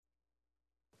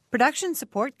Production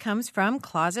support comes from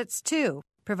Closets 2,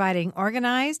 providing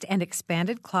organized and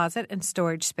expanded closet and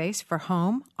storage space for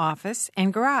home, office,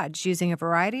 and garage using a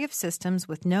variety of systems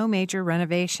with no major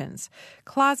renovations.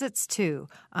 Closets 2,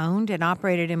 owned and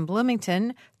operated in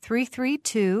Bloomington,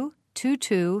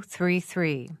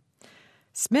 332-2233.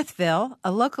 Smithville,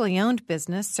 a locally owned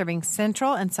business serving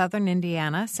central and southern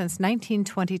Indiana since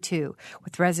 1922,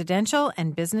 with residential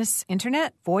and business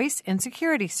internet, voice, and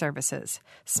security services.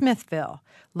 Smithville,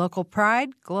 local pride,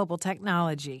 global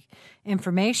technology.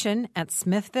 Information at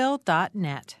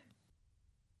smithville.net.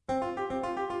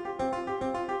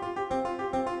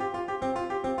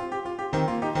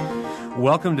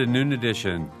 Welcome to Noon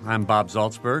Edition. I'm Bob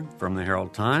Zaltzberg from the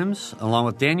Herald Times, along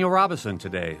with Daniel Robison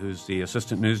today, who's the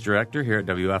Assistant News Director here at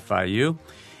WFIU.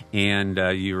 And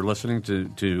you're listening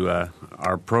to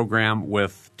our program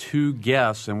with two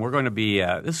guests, and we're going to be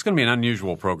this is going to be an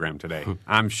unusual program today.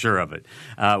 I'm sure of it.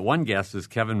 One guest is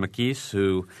Kevin McKees,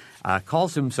 who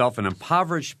calls himself an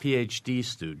impoverished PhD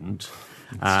student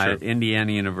at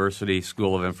Indiana University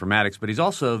School of Informatics, but he's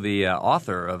also the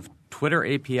author of Twitter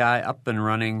API Up and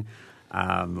Running,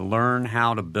 Learn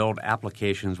How to Build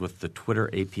Applications with the Twitter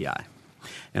API.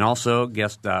 And also,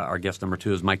 our guest number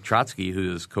 2 is Mike Trotsky,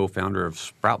 who is co-founder of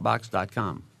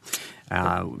Sproutbox.com.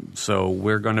 So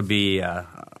we're going to be you're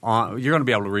going to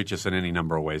be able to reach us in any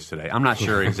number of ways today. I'm not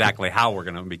sure exactly how we're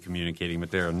going to be communicating,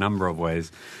 but there are a number of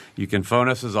ways. You can phone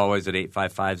us, as always, at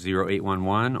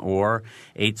 855-0811 or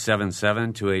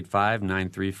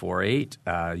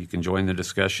 877-285-9348. You can join the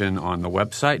discussion on the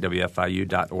website,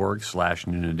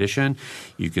 wfiu.org/Noon Edition.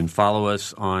 You can follow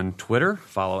us on Twitter.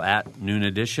 Follow at Noon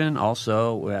Edition.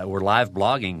 Also, we're live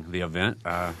blogging the event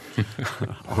on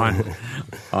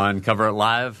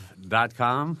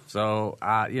CoverItLive.com. So,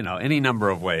 any number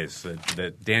of ways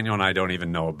that Daniel and I don't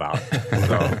even know about.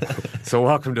 So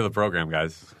welcome to the program,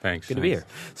 guys. Thanks. Good to be here.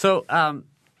 So,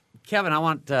 Kevin,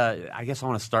 I guess I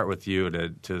want to start with you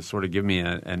to sort of give me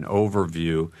an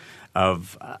overview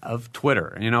of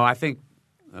Twitter. I think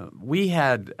we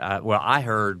had I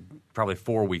heard probably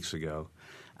 4 weeks ago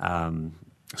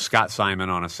Scott Simon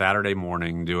on a Saturday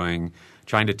morning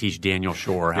trying to teach Daniel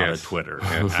Shore how to Twitter,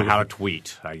 how to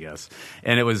tweet, I guess.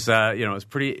 And it was, it was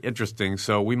pretty interesting.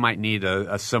 So we might need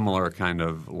a similar kind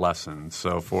of lesson.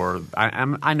 So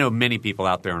I know many people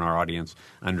out there in our audience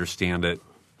understand it,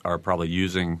 are probably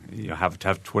using, have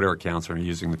Twitter accounts or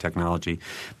using the technology.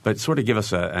 But sort of give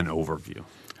us an overview.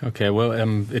 Okay, well,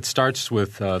 it starts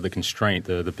with the constraint.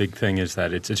 The big thing is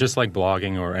that it's just like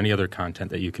blogging or any other content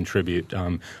that you contribute.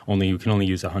 You can only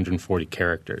use 140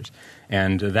 characters.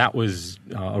 And that was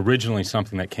originally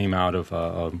something that came out of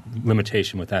a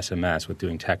limitation with SMS, with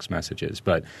doing text messages.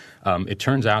 But it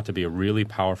turns out to be a really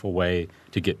powerful way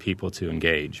to get people to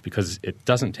engage, because it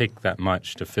doesn't take that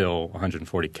much to fill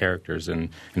 140 characters. And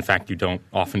in fact, you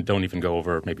often don't even go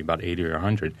over maybe about 80 or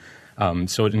 100.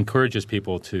 So it encourages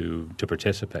people to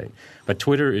participate. But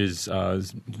Twitter is,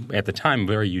 at the time,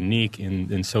 very unique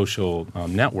in social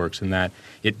networks in that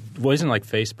it wasn't like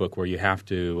Facebook where you have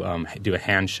to do a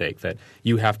handshake, that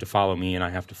you have to follow me and I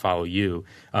have to follow you.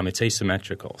 It's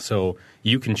asymmetrical. So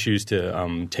you can choose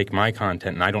to take my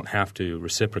content and I don't have to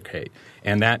reciprocate.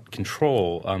 And that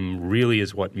control really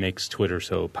is what makes Twitter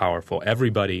so powerful.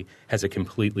 Everybody has a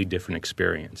completely different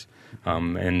experience.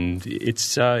 And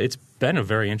it's been a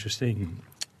very interesting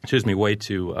way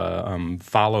to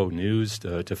follow news,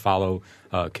 to follow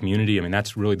community. I mean,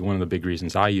 that's really one of the big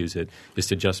reasons I use it, is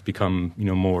to just become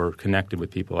more connected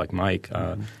with people like Mike,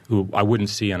 who I wouldn't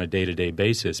see on a day-to-day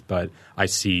basis, but I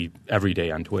see every day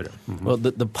on Twitter. Mm-hmm. Well,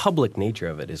 the public nature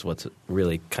of it is what's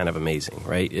really kind of amazing,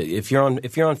 right? If you're on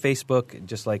Facebook,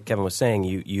 just like Kevin was saying,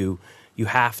 you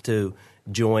have to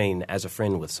join as a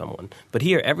friend with someone. But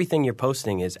here, everything you're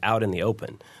posting is out in the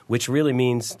open, which really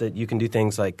means that you can do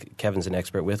things like Kevin's an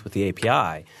expert with the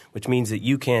API, which means that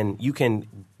you can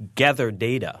gather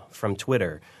data from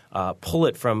Twitter, pull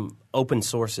it from open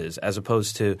sources, as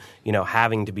opposed to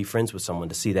having to be friends with someone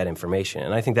to see that information.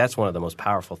 And I think that's one of the most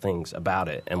powerful things about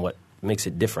it, and what makes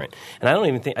it different. And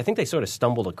I think they sort of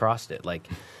stumbled across it. Like,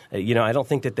 I don't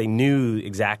think that they knew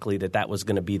exactly that was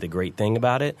going to be the great thing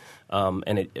about it.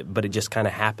 But it just kind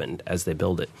of happened as they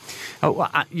build it. Oh, well,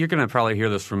 you're going to probably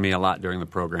hear this from me a lot during the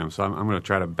program, so I'm going to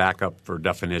try to back up for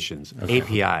definitions. Okay.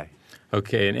 API.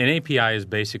 Okay, an API is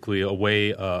basically a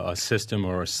way a system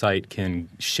or a site can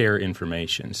share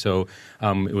information. So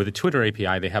with the Twitter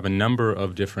API, they have a number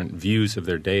of different views of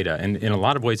their data. And in a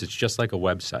lot of ways, it's just like a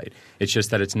website. It's just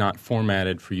that it's not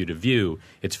formatted for you to view.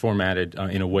 It's formatted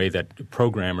in a way that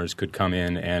programmers could come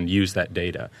in and use that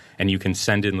data. And you can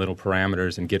send in little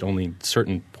parameters and get only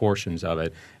certain portions of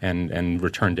it and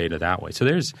return data that way. So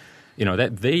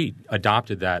that they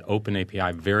adopted that open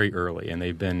API very early, and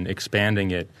they've been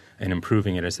expanding it and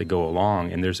improving it as they go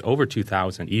along. And there's over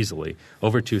 2,000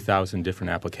 different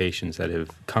applications that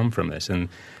have come from this. And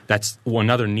that's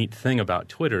another neat thing about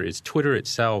Twitter is Twitter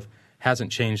itself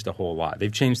hasn't changed a whole lot.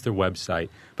 They've changed their website,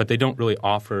 but they don't really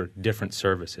offer different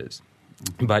services.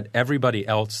 But everybody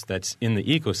else that's in the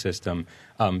ecosystem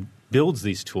builds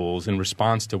these tools in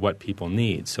response to what people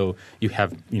need. So you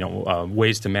have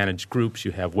ways to manage groups.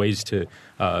 You have ways to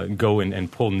go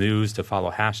and pull news, to follow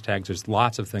hashtags. There's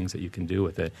lots of things that you can do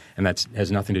with it, and that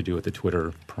has nothing to do with the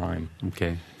Twitter Prime.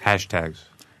 Okay. Hashtags.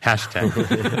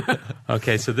 Hashtag.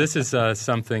 Okay, so this is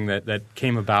something that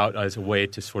came about as a way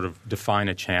to sort of define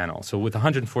a channel. So with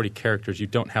 140 characters, you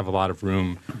don't have a lot of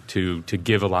room to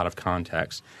give a lot of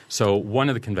context. So one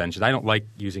of the conventions, I don't like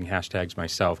using hashtags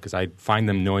myself because I find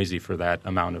them noisy for that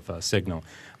amount of signal.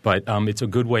 But it's a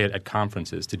good way at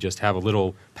conferences to just have a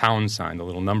little pound sign, a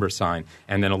little number sign,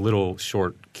 and then a little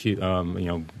short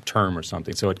term or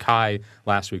something. So at Chi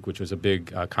last week, which was a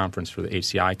big conference for the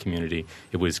ACI community,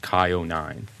 it was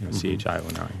Chi09,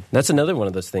 CHI09. That's another one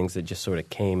of those things that just sort of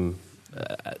came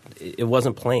it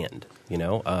wasn't planned,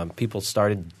 People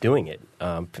started doing it.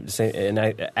 Was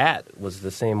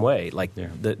the same way. Like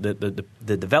the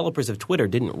developers of Twitter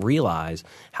didn't realize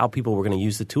how people were going to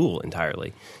use the tool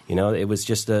entirely. It was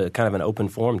just a kind of an open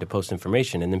forum to post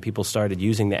information, and then people started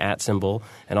using the @ symbol,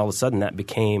 and all of a sudden that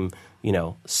became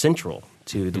central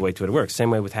to the way Twitter works.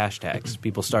 Same way with hashtags.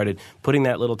 People started putting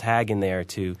that little tag in there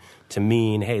to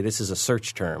mean, hey, this is a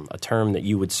search term, a term that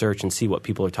you would search and see what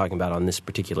people are talking about on this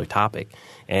particular topic.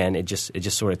 And it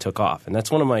just sort of took off. And that's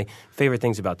one of my favorite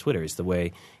things about Twitter is the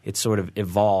way it sort of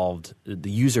evolved. The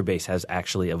user base has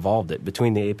actually evolved it.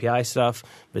 Between the API stuff,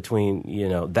 between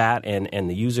that and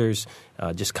the users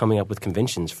just coming up with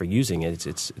conventions for using it,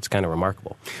 it's kind of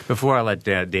remarkable. Before I let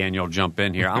Daniel jump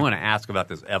in here, I want to ask about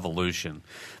this evolution.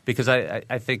 Because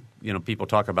I think, people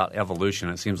talk about evolution,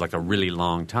 it seems like a really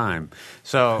long time.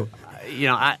 So,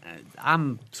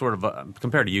 I'm sort of,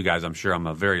 compared to you guys, I'm sure I'm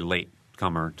a very late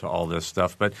comer to all this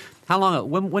stuff. But how long,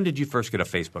 when did you first get a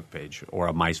Facebook page or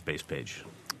a MySpace page?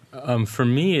 For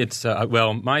me, it's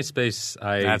MySpace.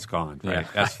 That's gone. Right?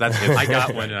 Yeah. That's I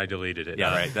got one and I deleted it.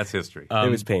 Yeah, right. That's history. It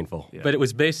was painful. Yeah. But it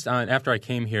was based on after I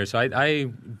came here. So I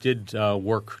did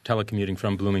work telecommuting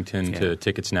from Bloomington to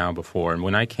Tickets Now before, and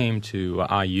when I came to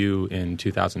IU in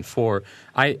 2004,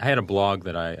 I had a blog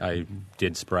that I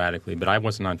did sporadically, but I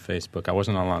wasn't on Facebook. I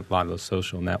wasn't on a lot of those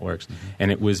social networks, and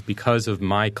it was because of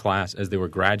my class as they were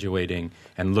graduating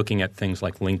and looking at things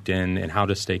like LinkedIn and how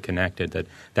to stay connected.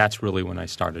 That's really when I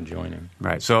started joining.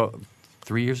 Right. So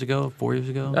 3 years ago, 4 years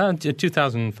ago?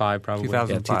 2005 probably.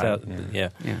 2005. Yeah.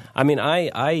 I mean,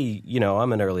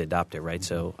 I'm an early adopter, right?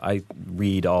 So I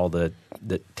read all the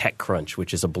TechCrunch,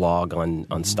 which is a blog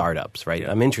on startups, right?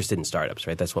 I'm interested in startups,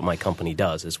 right? That's what my company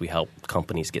does is we help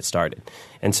companies get started.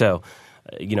 And so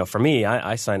for me,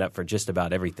 I sign up for just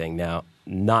about everything. Now,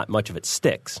 not much of it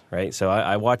sticks, right? So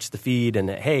I watch the feed and,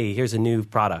 hey, here's a new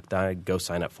product. I go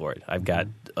sign up for it. I've got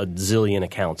a zillion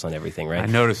accounts on everything, right? I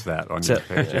noticed that on your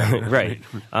page. Right.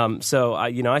 So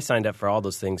I signed up for all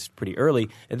those things pretty early.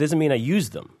 It doesn't mean I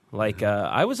use them. Like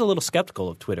I was a little skeptical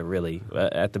of Twitter, really,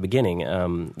 at the beginning.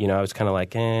 I was kind of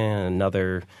like,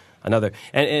 another.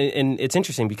 And it's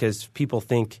interesting because people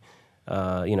think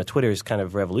Twitter is kind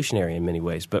of revolutionary in many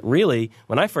ways. But really,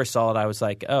 when I first saw it, I was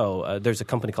like, there's a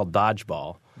company called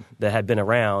Dodgeball that had been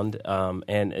around.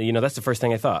 And that's the first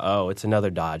thing I thought. Oh, it's another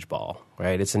Dodgeball,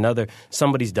 right? It's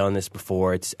somebody's done this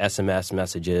before. It's SMS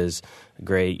messages.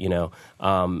 Great,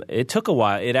 It took a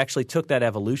while. It actually took that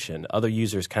evolution, other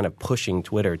users kind of pushing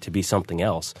Twitter to be something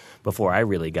else before I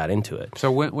really got into it.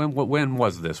 So when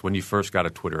was this, when you first got a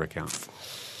Twitter account?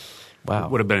 Wow.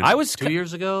 Would have been 2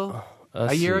 years ago?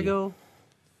 A year ago?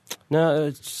 No,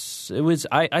 it was.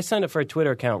 I signed up for a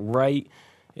Twitter account right.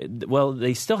 Well,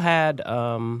 they still had.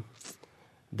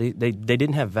 They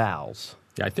didn't have vowels.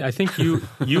 Yeah, I think you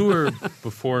were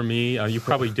before me. You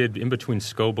probably did in between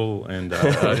Scoble and.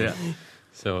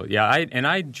 So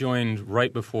I joined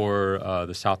right before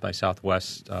the South by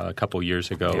Southwest a couple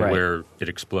years ago, where it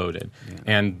exploded. Yeah.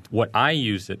 And what I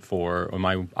used it for,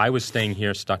 I was staying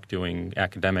here, stuck doing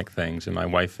academic things, and my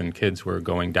wife and kids were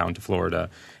going down to Florida,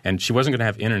 and she wasn't going to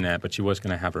have internet, but she was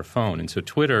going to have her phone. And so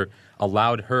Twitter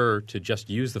allowed her to just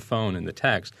use the phone and the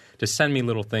text to send me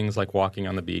little things like walking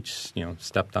on the beach,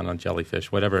 stepped on a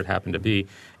jellyfish, whatever it happened to be.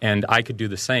 And I could do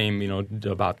the same,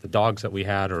 about the dogs that we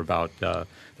had or about the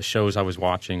shows I was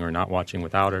watching or not watching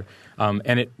without her.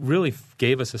 And it really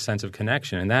gave us a sense of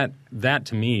connection. And that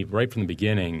to me, right from the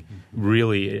beginning,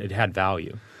 really it had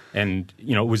value. And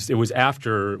it was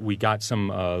after we got some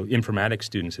informatics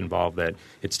students involved that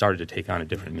it started to take on a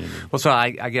different meaning. Well, so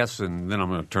I guess, and then I'm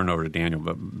going to turn over to Daniel,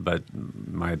 but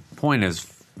my point is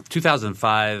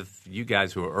 2005, you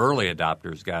guys who are early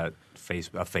adopters got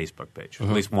a Facebook page, at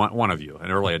least one of you,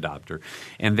 an early adopter.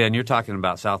 And then you're talking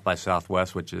about South by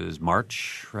Southwest, which is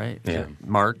March, right? Yeah.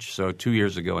 March, so 2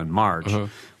 years ago in March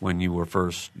when you were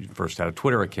first had a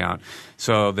Twitter account.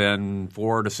 So then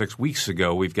 4 to 6 weeks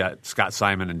ago, we've got Scott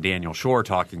Simon and Daniel Shore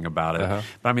talking about it.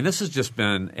 But, I mean, this has just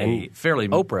been a fairly –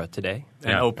 Oprah today.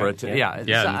 And Oprah,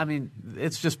 Yeah. I mean,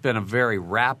 it's just been a very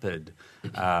rapid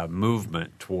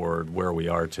movement toward where we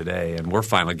are today, and we're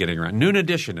finally getting around. Noon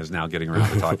Edition is now getting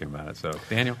around to talking about it. So,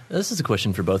 Daniel? This is a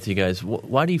question for both of you guys.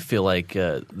 Why do you feel like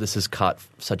this has caught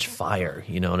such fire?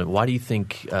 And why do you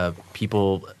think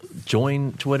people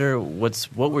join Twitter? What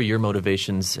were your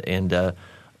motivations, and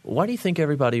why do you think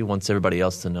everybody wants everybody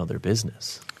else to know their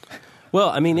business? Well,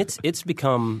 I mean, it's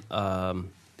become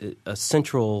a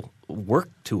central work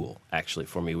tool actually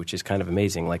for me, which is kind of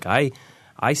amazing. Like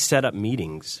I set up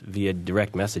meetings via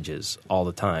direct messages all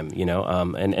the time,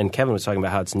 and Kevin was talking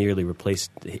about how it's nearly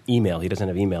replaced email. He doesn't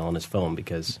have email on his phone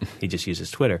because he just uses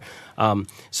Twitter.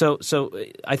 So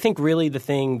I think really the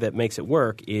thing that makes it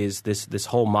work is this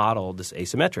whole model, this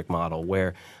asymmetric model,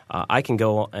 where I can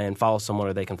go and follow someone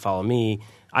or they can follow me.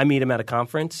 I meet them at a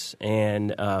conference,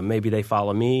 and maybe they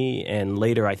follow me, and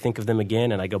later I think of them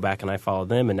again, and I go back and I follow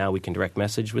them, and now we can direct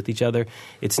message with each other.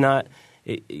 It's not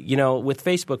with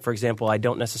Facebook, for example, I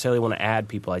don't necessarily want to add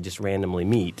people I just randomly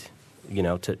meet,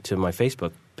 to my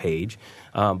Facebook page.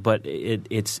 But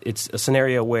it's a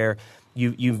scenario where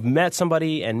you've met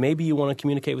somebody and maybe you want to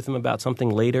communicate with them about something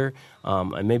later,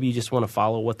 and maybe you just want to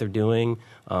follow what they're doing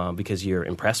because you're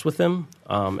impressed with them,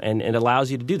 and it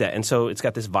allows you to do that. And so it's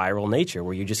got this viral nature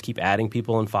where you just keep adding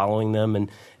people and following them,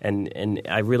 and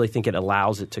I really think it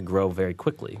allows it to grow very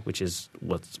quickly, which is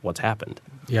what's happened.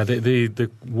 Yeah,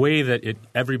 the way that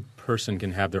every person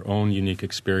can have their own unique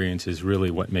experience is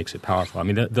really what makes it powerful. I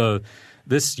mean,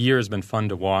 this year has been fun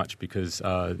to watch because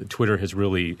Twitter has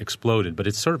really exploded, but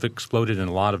it's sort of exploded in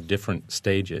a lot of different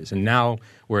stages. And now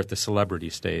we're at the celebrity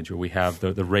stage where we have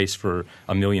the race for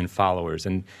 1 million followers.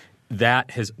 And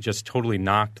that has just totally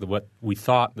knocked what we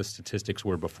thought the statistics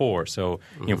were before. So,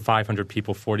 500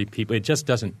 people, 40 people, it just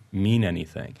doesn't mean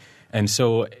anything. And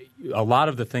so a lot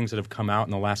of the things that have come out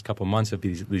in the last couple of months of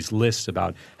these lists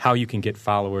about how you can get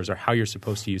followers or how you're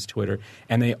supposed to use Twitter,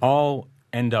 and they all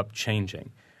end up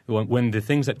changing. When the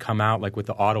things that come out, like with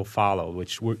the auto follow,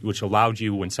 which allowed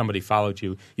you, when somebody followed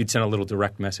you, you'd send a little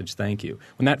direct message, thank you.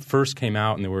 When that first came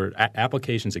out and there were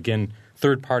applications, again,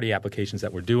 third-party applications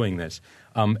that were doing this,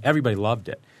 everybody loved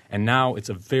it. And now it's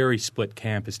a very split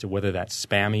camp as to whether that's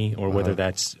spammy or whether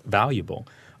that's valuable.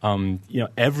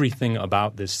 Everything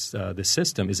about this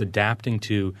system is adapting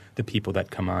to the people that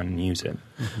come on and use it.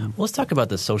 Mm-hmm. Well, let's talk about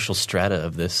the social strata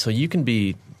of this. So you can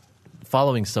be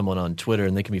following someone on Twitter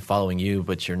and they can be following you,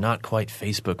 but you're not quite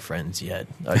Facebook friends yet,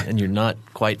 and you're not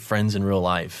quite friends in real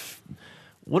life.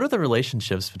 What are the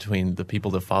relationships between the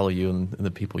people that follow you and the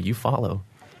people you follow?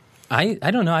 I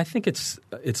don't know. I think it's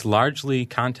largely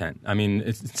content. I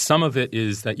mean, some of it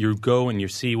is that you go and you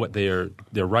see what they're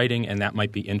writing, and that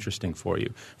might be interesting for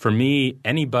you. For me,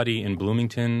 anybody in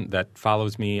Bloomington that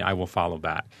follows me, I will follow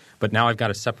back. But now I've got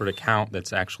a separate account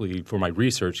that's actually for my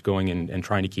research going and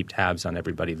trying to keep tabs on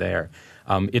everybody there.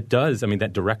 It does. I mean,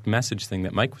 that direct message thing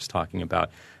that Mike was talking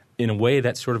about, in a way,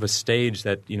 that's sort of a stage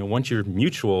that, once you're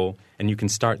mutual and you can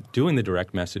start doing the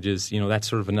direct messages, that's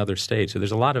sort of another stage. So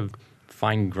there's a lot of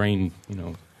fine-grained,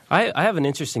 I have an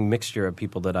interesting mixture of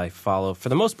people that I follow. For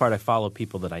the most part, I follow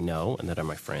people that I know and that are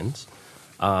my friends.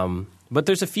 But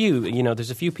there's a few,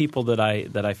 people that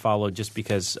I follow just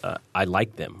because I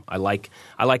like them. I like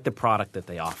the product that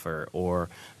they offer,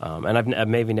 and I've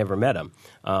maybe never met them.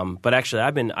 But actually,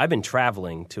 I've been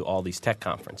traveling to all these tech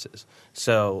conferences.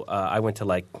 So I went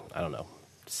to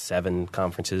 7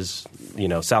 conferences,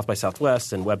 South by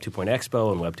Southwest and Web 2.0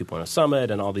 Expo and Web 2.0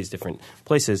 Summit and all these different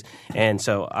places. And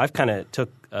so I've kind of took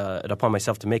it upon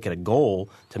myself to make it a goal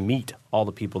to meet all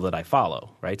the people that I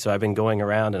follow, right? So I've been going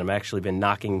around and I've actually been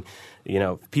knocking,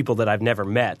 people that I've never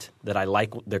met that I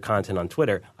like their content on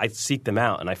Twitter. I seek them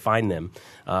out and I find them,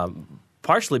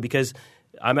 partially because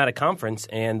I'm at a conference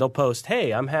and they'll post,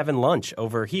 hey, I'm having lunch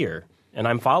over here. And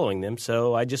I'm following them,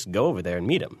 so I just go over there and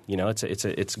meet them.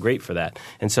 It's great for that.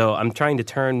 And so I'm trying to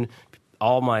turn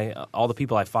all the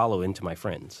people I follow into my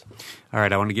friends. All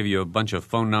right, I want to give you a bunch of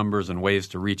phone numbers and ways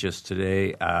to reach us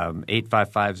today.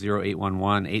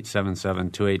 855-0811,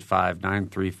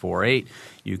 877-285-9348.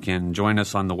 You can join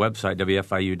us on the website,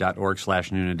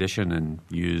 wfiu.org/Noon Edition, and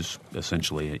use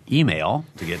essentially an email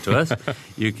to get to us.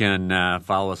 You can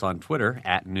follow us on Twitter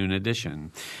 @Noon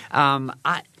Edition.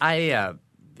 I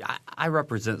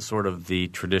represent sort of the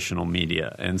traditional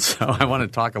media, and so I want to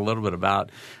talk a little bit about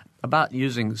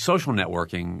using social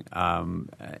networking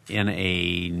in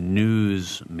a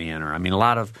news manner. I mean,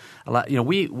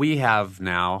 we have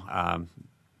now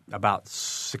about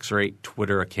 6 or 8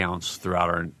 Twitter accounts throughout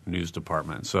our news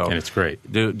department. So, and it's great.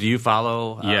 Do you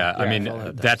follow? Yeah, I mean,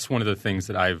 that's one of the things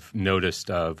that I've noticed.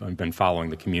 I've been following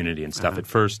the community and stuff. At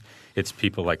first, it's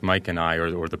people like Mike and I,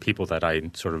 or the people that I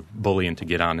sort of bully into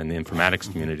get on in the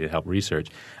informatics community to help research.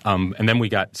 And then we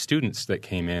got students that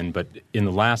came in. But in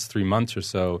the last 3 months or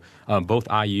so,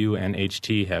 both IU and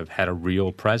HT have had a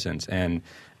real presence.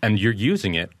 And you're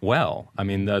using it well. I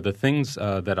mean, the things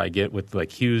that I get with,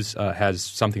 like, Hughes has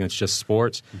something that's just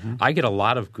sports. Mm-hmm. I get a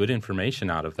lot of good information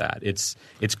out of that. It's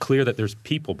clear that there's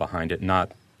people behind it,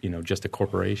 not just a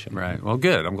corporation. Right. Well,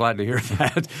 good. I'm glad to hear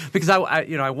that because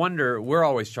I wonder. We're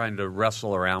always trying to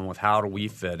wrestle around with how do we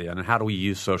fit in and how do we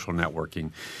use social networking,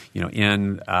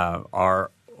 in our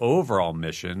overall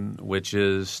mission, which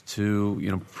is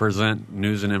to present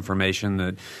news and information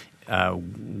that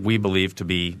we believe to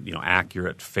be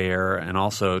accurate, fair, and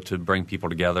also to bring people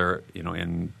together,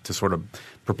 and to sort of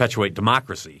perpetuate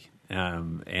democracy.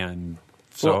 And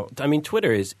so, I mean,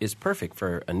 Twitter is perfect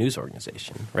for a news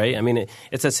organization, right? I mean,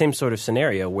 it's that same sort of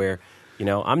scenario where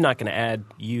I'm not going to add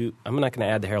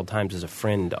the Herald Times as a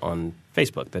friend on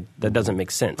Facebook. That doesn't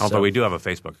make sense. Although we do have a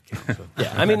Facebook account. So.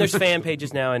 Yeah, I mean, there's fan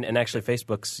pages now, and actually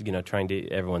Facebook's trying to.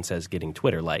 Everyone says getting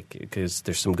Twitter-like because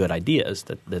there's some good ideas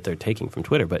that they're taking from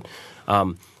Twitter. But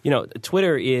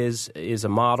Twitter is a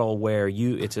model where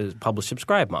it's a publish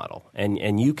subscribe model,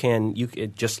 and you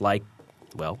just like,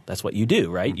 well, that's what you do,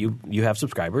 right? Mm-hmm. You have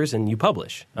subscribers and you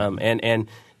publish, and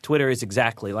Twitter is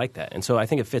exactly like that. And so I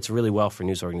think it fits really well for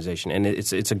news organization. And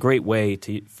it's a great way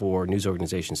for news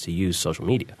organizations to use social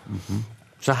media. Mm-hmm.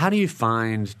 So how do you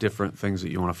find different things that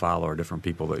you want to follow or different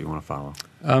people that you want to follow?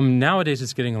 Nowadays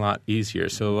it's getting a lot easier.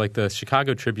 So like the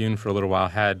Chicago Tribune for a little while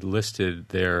had listed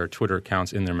their Twitter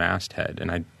accounts in their masthead.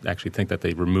 And I actually think that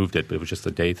they removed it, but it was just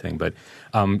a day thing. But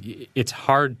it's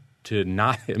hard to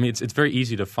not – I mean, it's very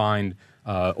easy to find –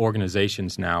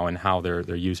 organizations now and how they're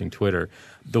using Twitter.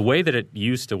 The way that it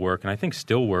used to work, and I think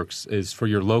still works, is for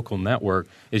your local network,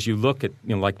 is you look at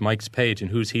like Mike's page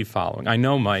and who's he following. I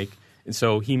know Mike, and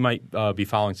so he might be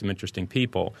following some interesting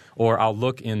people. Or I'll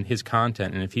look in his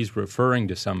content, and if he's referring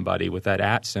to somebody with that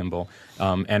 @ symbol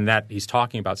and that he's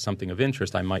talking about something of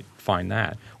interest, I might find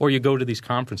that. Or you go to these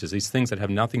conferences, these things that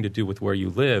have nothing to do with where you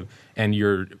live, and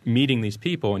you're meeting these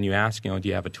people, and you ask, do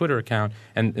you have a Twitter account?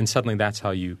 And suddenly that's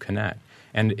how you connect.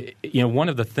 And one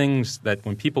of the things that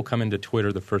when people come into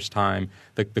Twitter the first time,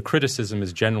 the criticism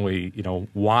is generally,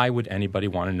 why would anybody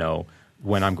want to know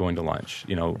when I'm going to lunch?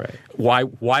 Right.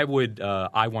 Why would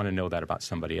I want to know that about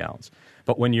somebody else?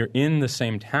 But when you're in the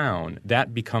same town,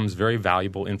 that becomes very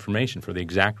valuable information for the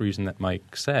exact reason that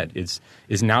Mike said. Is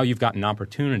now you've got an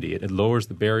opportunity. It lowers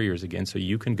the barriers again, so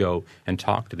you can go and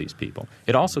talk to these people.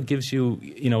 It also gives you,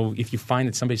 if you find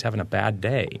that somebody's having a bad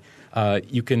day,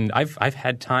 you can. I've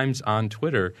had times on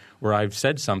Twitter where I've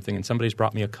said something and somebody's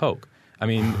brought me a Coke. I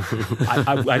mean,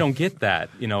 I don't get that,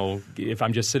 if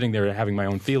I'm just sitting there having my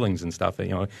own feelings and stuff.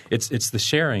 It's the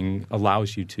sharing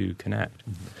allows you to connect.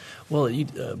 Well,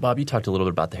 Bob, you talked a little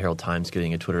bit about the Herald Times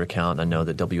getting a Twitter account. I know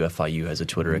that WFIU has a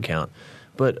Twitter account.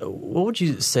 But what would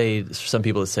you say for some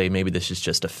people that say maybe this is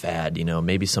just a fad?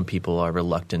 Maybe some people are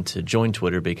reluctant to join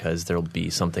Twitter because there will be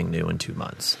something new in 2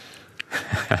 months.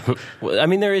 Well, I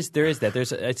mean, there is that.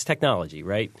 It's technology,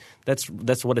 right? That's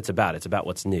what it's about. It's about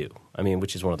what's new. I mean,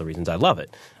 which is one of the reasons I love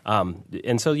it.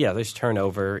 And so, yeah, there's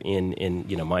turnover in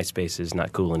MySpace is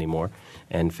not cool anymore,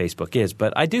 and Facebook is.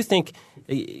 But I do think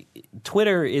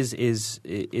Twitter is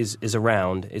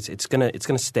around. It's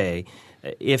gonna stay.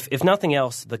 If nothing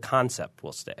else, the concept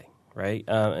will stay. Right?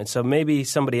 And so maybe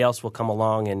somebody else will come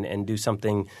along and do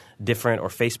something different, or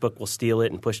Facebook will steal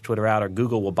it and push Twitter out, or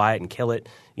Google will buy it and kill it.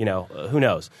 Who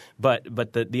knows? But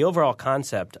the overall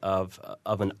concept of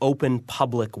an open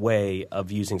public way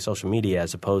of using social media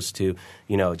as opposed to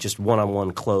just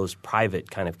one-on-one closed private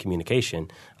kind of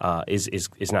communication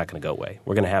is not going to go away.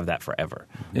 We're going to have that forever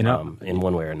in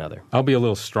one way or another. I'll be a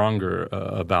little stronger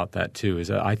about that too.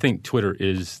 I think Twitter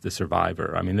is the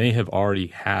survivor. I mean, they have already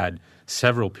had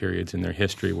several periods in their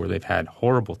history where they've had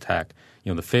horrible tech.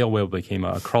 the fail whale became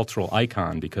a cultural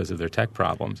icon because of their tech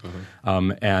problems.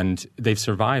 And they've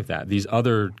survived that. These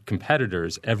other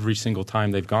competitors, every single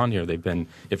time they've gone here, they've been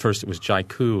 – at first it was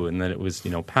Jaiku, and then it was,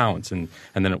 Pounce, and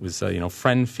then it was,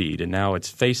 FriendFeed, and now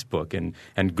it's Facebook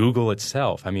and Google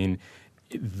itself. I mean,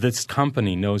 this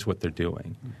company knows what they're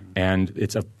doing. And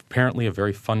it's apparently a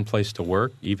very fun place to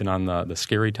work, even on the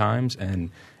scary times. And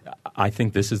I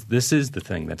think this is the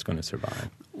thing that's going to survive.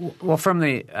 Well, from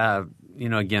the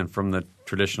again, from the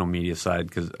traditional media side,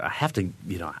 because I have to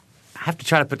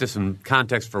try to put this in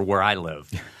context for where I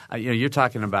live. You're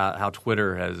talking about how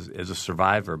Twitter is a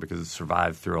survivor because it's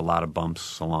survived through a lot of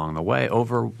bumps along the way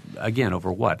over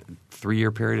what,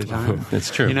 3-year period of time? That's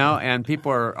true. And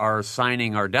people are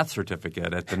signing our death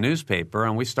certificate at the newspaper,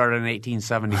 and we started in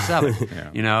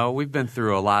 1877. We've been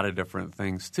through a lot of different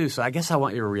things too. So I guess I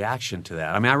want your reaction to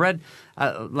that. I mean, I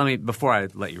read before I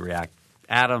let you react,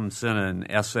 Adam sent an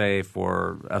essay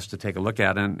for us to take a look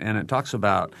at, and it talks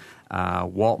about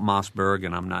Walt Mossberg,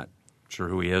 and I'm not sure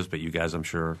who he is, but you guys, I'm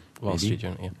sure. Wall Street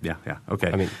Journal, yeah.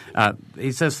 Okay. I mean,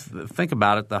 he says, think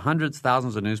about it. The hundreds,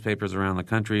 thousands of newspapers around the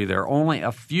country, there are only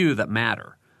a few that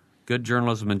matter. Good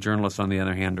journalism and journalists, on the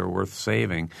other hand, are worth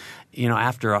saving.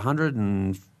 After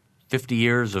 150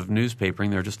 years of newspapering,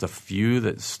 there are just a few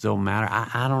that still matter.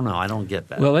 I don't know. I don't get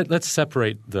that. Well, let's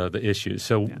separate the issues.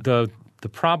 So the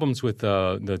problems with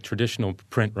the traditional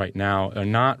print right now are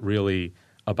not really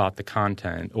about the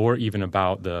content or even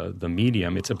about the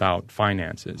medium. It's about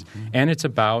finances. And it's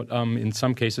about, in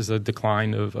some cases, a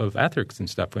decline of ethics and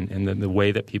stuff and the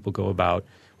way that people go about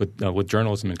with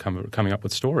journalism and coming up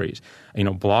with stories.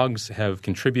 Blogs have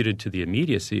contributed to the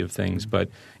immediacy of things, but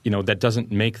that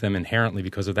doesn't make them inherently,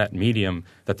 because of that medium,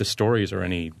 that the stories are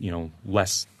any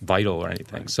less vital or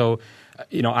anything. Right. So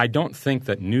I don't think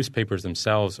that newspapers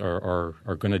themselves are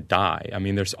going to die. I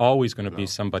mean, there's always going to be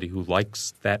somebody who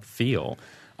likes that feel.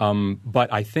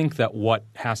 But I think that what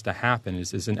has to happen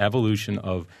is an evolution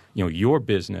of your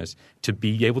business to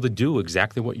be able to do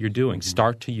exactly what you're doing.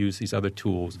 Start to use these other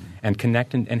tools and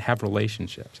connect and have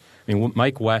relationships. I mean,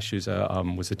 Mike Wesch,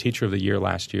 who was the Teacher of the Year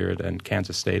last year at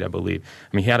Kansas State, I believe.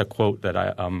 I mean, he had a quote that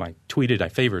I tweeted, I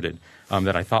favorited,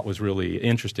 that I thought was really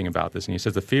interesting about this. And he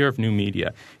says, the fear of new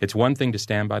media. It's one thing to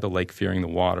stand by the lake fearing the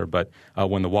water, but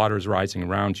when the water is rising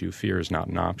around you, fear is not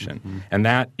an option. And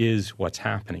that is what's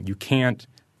happening. You can't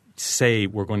say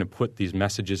we're going to put these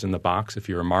messages in the box if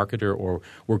you're a marketer, or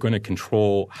we're going to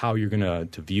control how you're going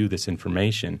to view this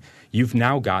information. You've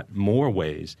now got more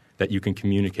ways that you can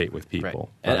communicate with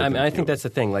people. Right. And I think that's the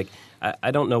thing. Like,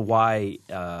 I don't know why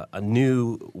a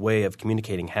new way of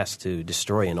communicating has to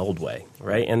destroy an old way,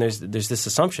 right? And there's this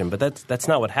assumption, but that's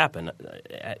not what happened.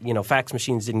 Fax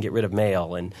machines didn't get rid of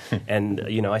mail, and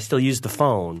I still use the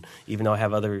phone even though I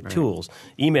have other tools.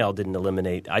 Email didn't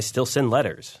eliminate. I still send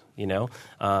letters, and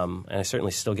I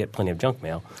certainly still get plenty of junk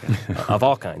mail of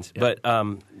all kinds. Yeah. But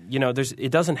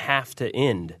it doesn't have to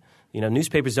end.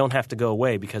 Newspapers don't have to go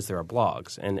away because there are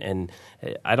blogs. And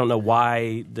I don't know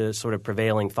why the sort of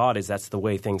prevailing thought is that's the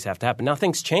way things have to happen. Now,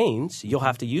 things change. You'll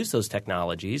have to use those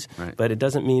technologies, but it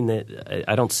doesn't mean that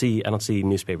I don't see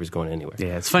newspapers going anywhere.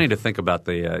 Yeah, it's funny to think about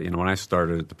the when I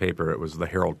started at the paper, it was the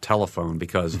Herald telephone,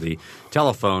 because the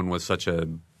telephone was such a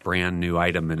brand new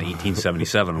item in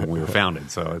 1877 when we were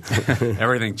founded. So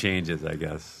everything changes, I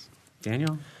guess.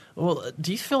 Daniel? Well,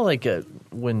 do you feel like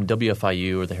when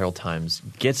WFIU or the Herald Times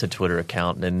gets a Twitter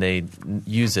account and they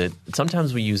use it,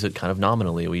 sometimes we use it kind of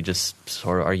nominally. We just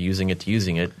sort of are using it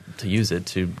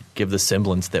to give the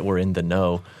semblance that we're in the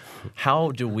know.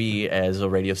 How do we, as a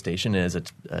radio station, as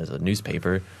a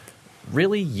newspaper,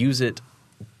 really use it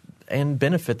and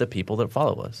benefit the people that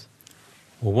follow us?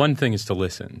 Well, one thing is to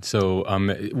listen. So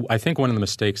I think one of the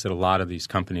mistakes that a lot of these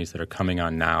companies that are coming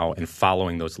on now and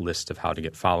following those lists of how to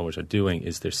get followers are doing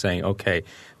is they're saying, okay,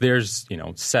 there's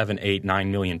 7, 8,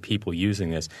 9 million people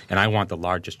using this, and I want the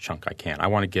largest chunk I can. I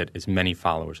want to get as many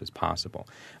followers as possible.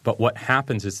 But what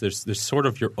happens is there's sort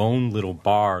of your own little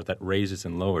bar that raises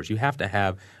and lowers. You have to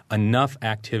have enough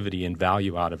activity and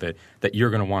value out of it that you're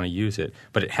going to want to use it.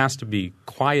 But it has to be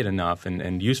quiet enough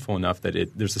and useful enough that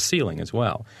there's a ceiling as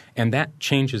well. And that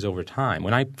changes over time.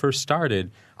 When I first started,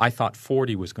 I thought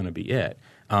 40 was going to be it.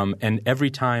 And every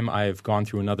time I've gone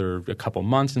through a couple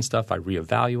months and stuff, I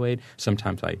reevaluate.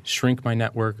 Sometimes I shrink my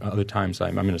network. Other times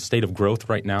I'm in a state of growth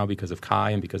right now because of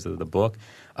Kai and because of the book.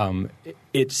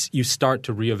 You start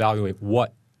to reevaluate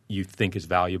what you think is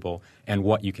valuable and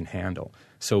what you can handle.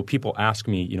 So people ask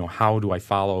me, how do I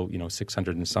follow,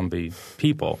 600 and some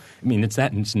people? I mean,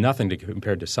 it's nothing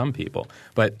compared to some people.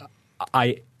 But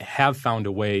I have found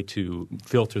a way to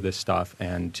filter this stuff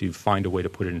and to find a way to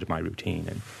put it into my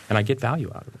routine, and I get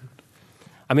value out of it.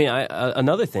 I mean,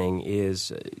 another thing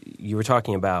is you were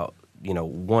talking about,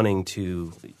 wanting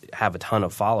to have a ton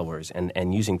of followers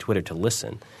and using Twitter to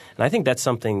listen. And I think that's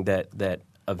something that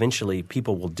eventually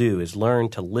people will do, is learn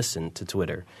to listen to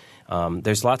Twitter.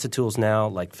 There's lots of tools now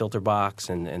like Filterbox,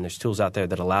 and there's tools out there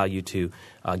that allow you to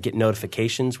get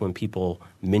notifications when people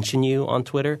mention you on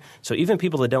Twitter. So even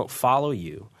people that don't follow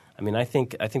you, I mean, I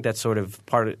think that's sort of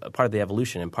part of the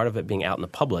evolution, and part of it being out in the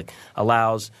public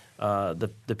allows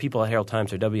the people at Herald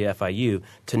Times or WFIU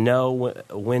to know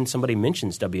when somebody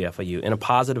mentions WFIU in a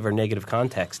positive or negative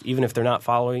context, even if they're not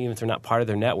following, even if they're not part of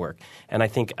their network. And I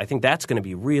think that's going to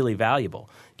be really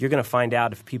valuable. You're going to find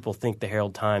out if people think the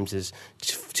Herald Times is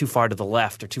too far to the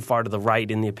left or too far to the right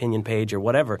in the opinion page or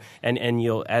whatever. And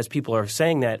you'll, as people are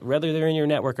saying that, whether they're in your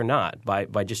network or not,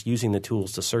 by just using the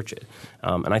tools to search it.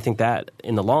 And I think that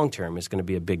in the long term is going to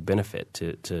be a big benefit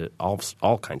to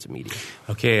all kinds of media.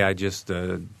 Okay, I just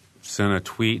sent a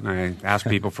tweet and I asked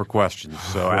people for questions.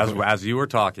 So as you were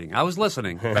talking, I was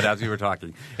listening, but as you were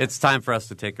talking, it's time for us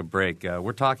to take a break.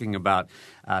 We're talking about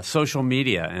social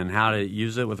media and how to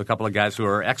use it with a couple of guys who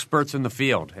are experts in the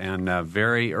field and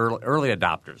very early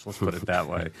adopters, let's put it that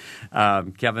way.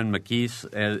 Kevin McKees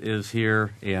is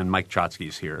here and Mike Trotsky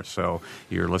is here. So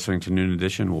you're listening to Noon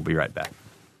Edition. We'll be right back.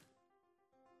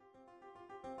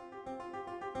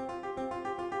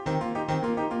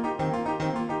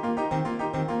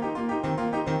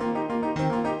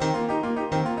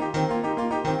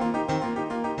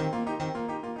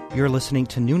 You're listening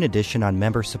to Noon Edition on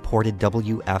member-supported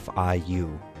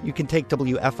WFIU. You can take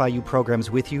WFIU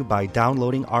programs with you by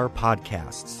downloading our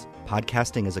podcasts.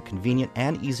 Podcasting is a convenient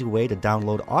and easy way to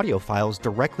download audio files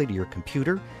directly to your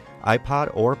computer,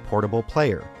 iPod, or portable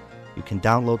player. You can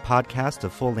download podcasts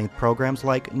of full-length programs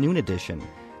like Noon Edition,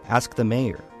 Ask the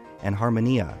Mayor, and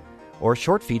Harmonia, or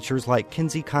short features like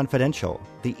Kinsey Confidential,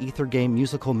 the Ether Game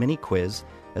musical mini-quiz,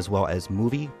 as well as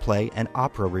movie, play, and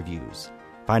opera reviews.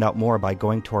 Find out more by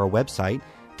going to our website,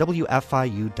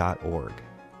 wfiu.org.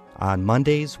 On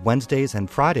Mondays, Wednesdays, and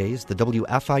Fridays, the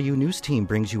WFIU News Team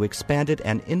brings you expanded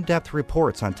and in-depth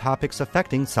reports on topics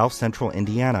affecting South Central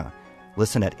Indiana.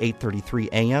 Listen at 8:33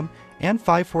 a.m. and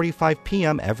 5:45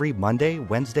 p.m. every Monday,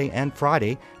 Wednesday, and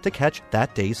Friday to catch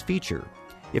that day's feature.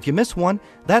 If you miss one,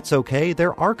 that's okay.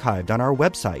 They're archived on our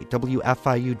website,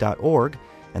 wfiu.org,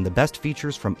 and the best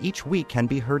features from each week can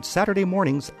be heard Saturday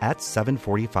mornings at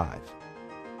 7:45.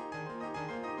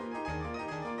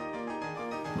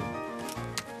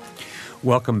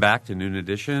 Welcome back to Noon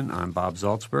Edition. I'm Bob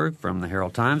Zaltsberg from the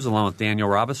Herald Times, along with Daniel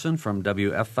Robison from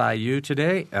WFIU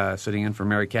today, sitting in for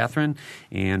Mary Catherine.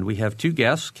 And we have two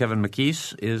guests. Kevin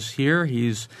McKees is here.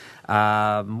 He's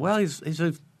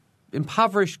an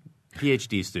impoverished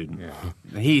PhD student. Yeah.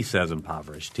 He says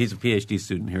impoverished. He's a PhD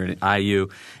student here at IU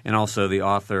and also the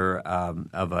author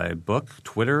of a book,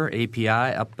 Twitter API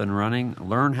Up and Running,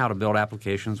 Learn How to Build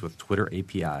Applications with Twitter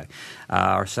API.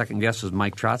 Our second guest is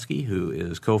Mike Trotsky, who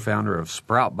is co-founder of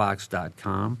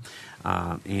Sproutbox.com,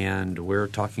 and we're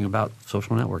talking about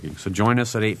social networking. So join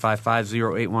us at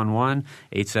 855-0811,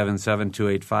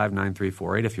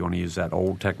 877-285-9348 if you want to use that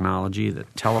old technology, the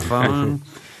telephone.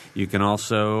 You can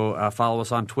also follow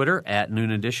us on Twitter at Noon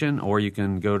Edition, or you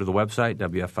can go to the website,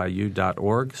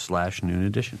 wfiu.org/Noon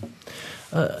Edition.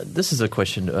 This is a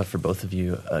question for both of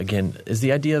you. Again, is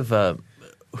the idea of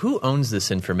who owns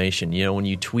this information? You know, when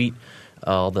you tweet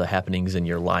all the happenings in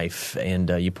your life and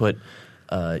you put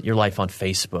your life on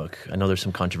Facebook. I know there's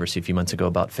some controversy a few months ago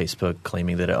about Facebook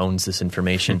claiming that it owns this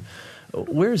information.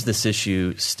 Where is this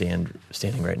issue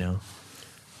standing right now?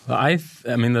 Well, I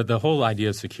mean, the whole idea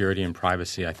of security and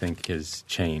privacy, I think, has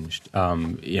changed.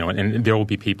 And there will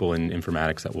be people in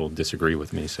informatics that will disagree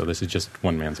with me. So this is just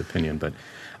one man's opinion. But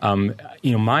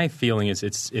my feeling is,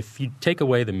 if you take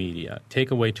away the media, take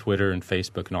away Twitter and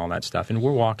Facebook and all that stuff, and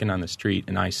we're walking on the street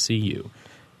and I see you,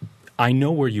 I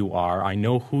know where you are. I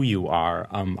know who you are.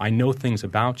 I know things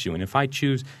about you. And if I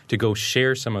choose to go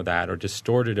share some of that or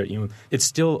distort it, it's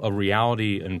still a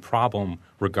reality and problem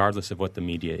regardless of what the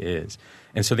media is.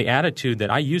 And so the attitude that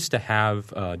I used to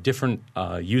have different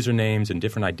usernames and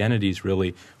different identities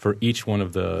really for each one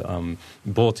of the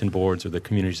bulletin boards or the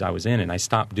communities I was in, and I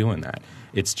stopped doing that.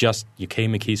 It's just K.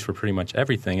 McKees for pretty much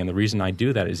everything. And the reason I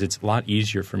do that is it's a lot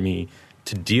easier for me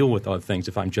to deal with other things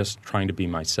if I'm just trying to be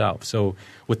myself. So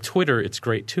with Twitter, it's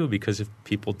great too, because if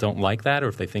people don't like that or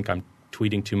if they think I'm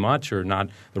tweeting too much or not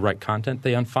the right content,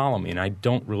 they unfollow me, and I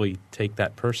don't really take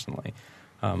that personally.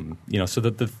 So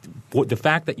the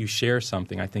fact that you share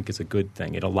something, I think, is a good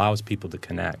thing. It allows people to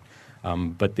connect.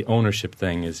 But the ownership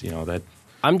thing is, that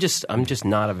I'm just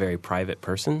not a very private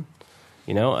person.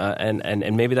 you know,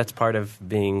 and maybe that's part of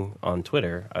being on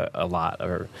Twitter a lot.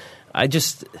 Or I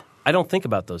don't think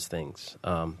about those things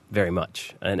very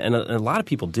much, and a lot of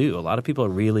people do. A lot of people are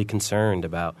really concerned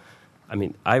about. I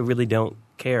mean, I really don't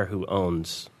care who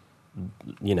owns,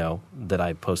 you know, that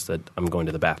I post that I'm going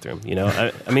to the bathroom. You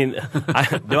know, I mean,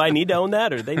 do I need to own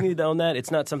that, or they need to own that?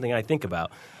 It's not something I think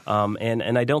about,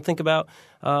 and I don't think about.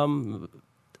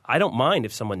 I don't mind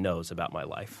if someone knows about my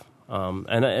life,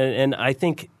 and I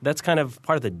think that's kind of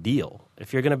part of the deal.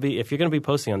 If you're going to be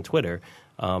posting on Twitter,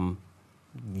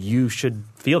 you should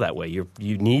feel that way. You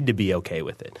need to be okay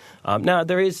with it. Now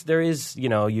there is you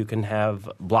know, you can have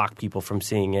block people from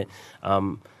seeing it.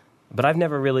 But I've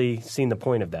never really seen the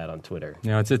point of that on Twitter.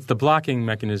 You know, it's the blocking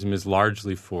mechanism is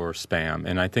largely for spam,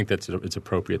 and I think it's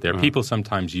appropriate there. People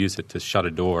sometimes use it to shut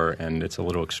a door, and it's a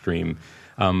little extreme.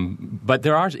 But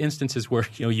there are instances where,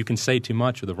 you know, you can say too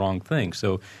much or the wrong thing.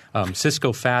 So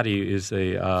Cisco Fatty is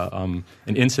an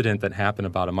incident that happened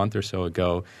about a month or so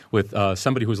ago with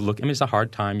somebody who was looking. I mean, it's a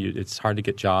hard time. It's hard to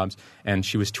get jobs. And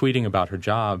she was tweeting about her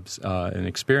jobs and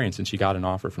experience, and she got an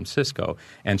offer from Cisco.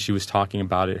 And she was talking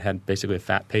about it, had basically a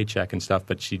fat paycheck and stuff,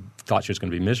 but she thought she was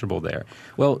going to be miserable there.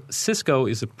 Well, Cisco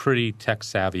is a pretty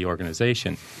tech-savvy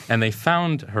organization, and they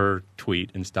found her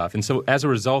tweet and stuff. And so as a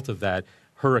result of that,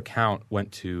 her account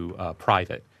went to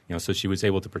private, you know, so she was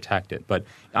able to protect it. But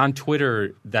on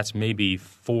Twitter, that's maybe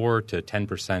 4 to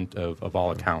 10% of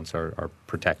all accounts are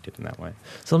protected in that way.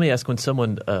 So let me ask, when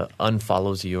someone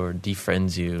unfollows you or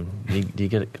defriends you, do you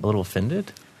get a little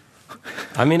offended?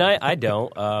 I mean, I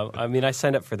don't. I mean, I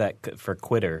signed up for that for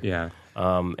Quitter. Yeah.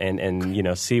 And you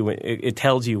know, see when it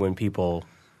tells you when people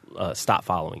stop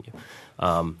following you.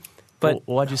 But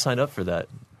why'd you sign up for that?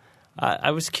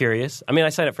 I was curious. I mean, I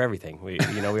signed up for everything. We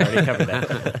already covered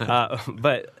that.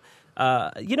 But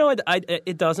you know,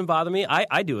 it doesn't bother me.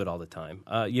 I do it all the time.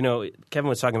 You know, Kevin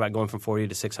was talking about going from 40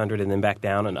 to 600 and then back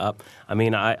down and up. I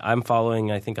mean, I'm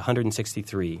following, I think,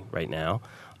 163 right now.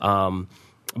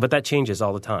 But that changes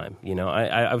all the time. You know,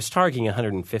 I was targeting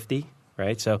 150,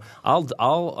 right? So I'll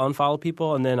unfollow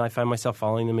people, and then I find myself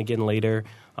following them again later.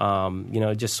 You know,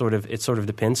 it sort of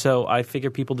depends. So I figure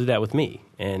people do that with me,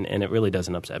 and it really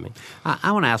doesn't upset me.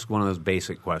 I want to ask one of those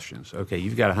basic questions. Okay,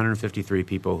 you've got 153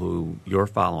 people who you're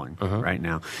following right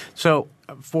now. So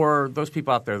for those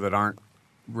people out there that aren't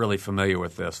really familiar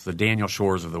with this, the Daniel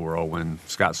Shores of the world when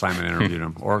Scott Simon interviewed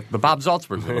him, or the Bob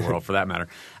Zaltsbergs of the world for that matter,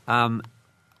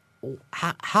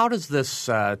 how does this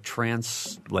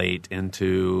translate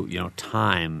into, you know,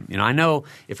 time? You know, I know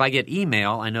if I get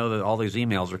email, I know that all these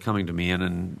emails are coming to me in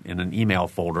an email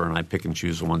folder, and I pick and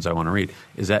choose the ones I want to read.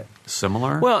 Is that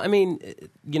similar? Well, I mean,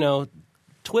 you know,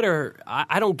 Twitter,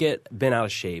 I don't get bent out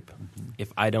of shape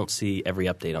if I don't see every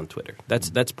update on Twitter.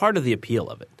 That's part of the appeal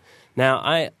of it.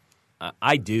 Now,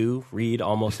 I do read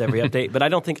almost every update, but I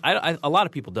don't think a lot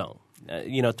of people don't.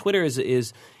 You know, Twitter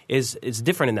is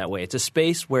different in that way. It's a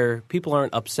space where people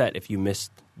aren't upset if you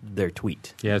missed their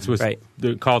tweet. Yeah, it's right.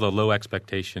 called a low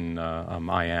expectation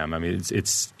IM. I mean,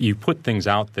 it's you put things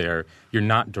out there, you're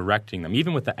not directing them.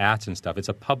 Even with the ads and stuff, it's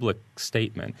a public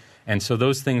statement. And so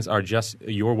those things are just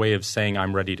your way of saying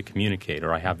I'm ready to communicate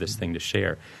or I have this thing to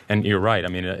share. And you're right. I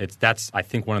mean, that's I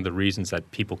think one of the reasons that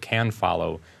people can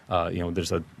follow. You know,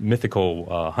 there's a mythical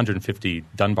 150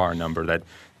 Dunbar number that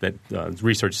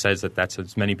research says that's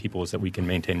as many people as that we can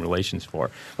maintain relations for.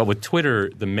 But with Twitter,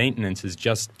 the maintenance is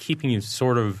just keeping you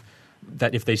sort of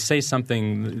that if they say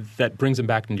something that brings them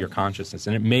back into your consciousness,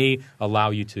 and it may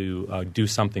allow you to do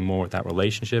something more with that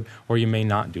relationship, or you may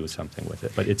not do something with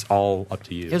it. But it's all up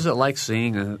to you. Is it like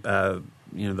seeing you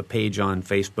know, the page on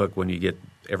Facebook when you get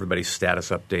everybody's status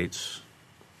updates?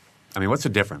 I mean, what's the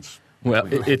difference? Well,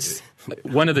 it's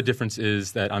one of the differences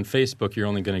is that on Facebook you're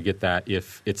only going to get that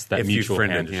if it's that mutual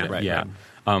handshake. Right, yeah.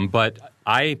 Right. But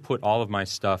I put all of my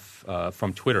stuff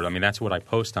from Twitter. I mean, that's what I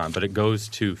post on, but it goes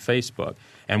to Facebook.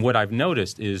 And what I've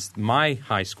noticed is my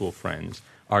high school friends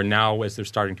are now, as they're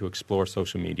starting to explore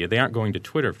social media, they aren't going to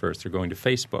Twitter first, they're going to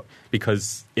Facebook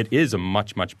because it is a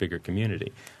much, much bigger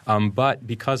community. But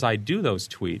because I do those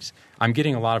tweets, I'm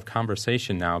getting a lot of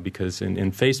conversation now because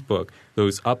in Facebook,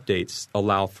 those updates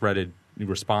allow threaded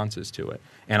responses to it.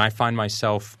 And I find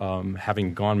myself,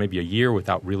 having gone maybe a year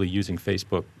without really using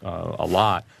Facebook a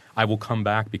lot, I will come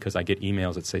back because I get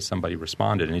emails that say somebody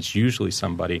responded, and it's usually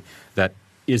somebody that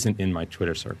isn't in my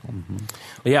Twitter circle. Mm-hmm.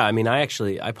 Well, yeah, I mean, I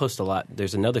post a lot.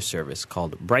 There's another service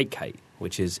called Brightkite,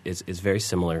 which is very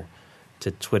similar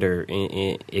to Twitter,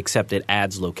 except it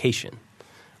adds location.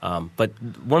 But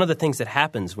one of the things that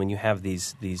happens when you have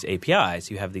these APIs,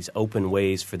 you have these open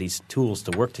ways for these tools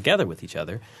to work together with each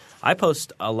other. I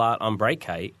post a lot on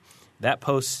Brightkite. That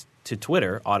post to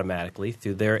Twitter automatically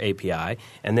through their API,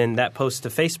 and then that posts to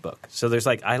Facebook. So there's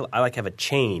I have a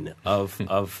chain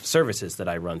of services that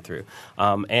I run through,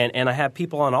 and I have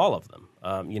people on all of them.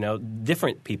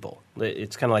 Different people.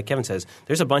 It's kind of like Kevin says.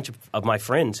 There's a bunch of my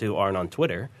friends who aren't on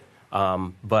Twitter,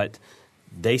 but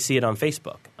they see it on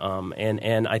Facebook.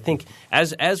 And I think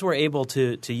as we're able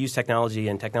to use technology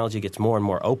and technology gets more and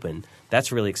more open,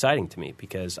 that's really exciting to me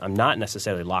because I'm not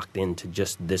necessarily locked into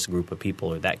just this group of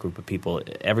people or that group of people.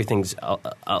 Everything's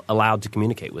allowed to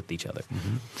communicate with each other.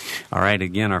 Mm-hmm. All right.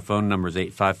 Again, our phone number is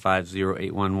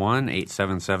 855-0811,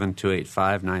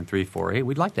 877-285-9348.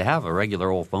 We'd like to have a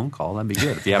regular old phone call. That'd be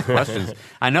good if you have questions.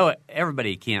 I know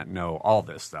everybody can't know all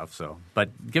this stuff,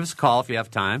 but give us a call if you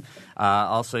have time.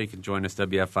 Also, you can join us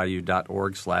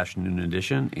WFIU.org/Noon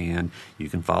Edition, and you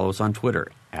can follow us on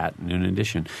Twitter @Noon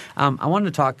Edition. I wanted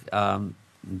to talk,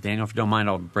 Daniel, if you don't mind,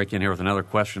 I'll break in here with another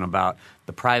question about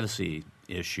the privacy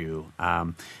issue.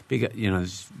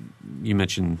 Because, you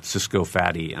mentioned Cisco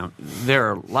Fatty. There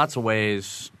are lots of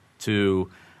ways to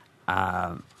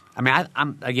I'm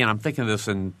thinking of this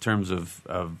in terms of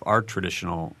our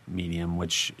traditional medium,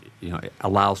 which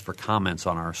allows for comments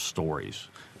on our stories.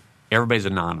 Everybody's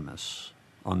anonymous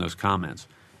on those comments,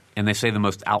 and they say the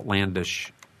most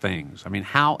outlandish things. I mean,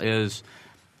 how is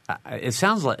it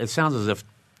sounds as if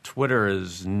Twitter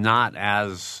is not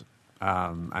as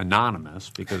anonymous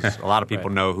because a lot of people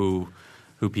Right. know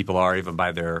who people are even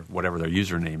by their whatever their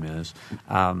username is.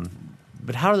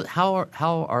 But how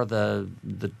are the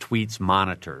tweets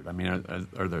monitored? I mean,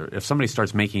 are there if somebody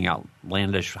starts making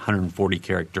outlandish 140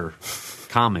 character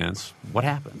comments, what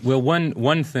happens? Well,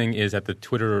 one thing is at the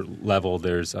Twitter level,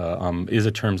 there's is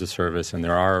a terms of service, and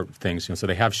there are things. So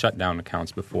they have shut down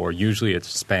accounts before. Usually,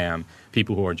 it's spam.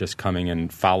 People who are just coming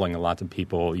and following a lot of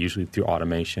people, usually through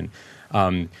automation.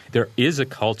 There is a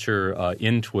culture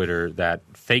in Twitter that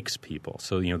fakes people.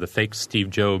 So, the fake Steve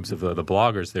Jobs of the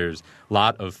bloggers, there's a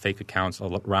lot of fake accounts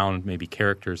around maybe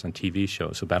characters on TV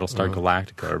shows, so Battlestar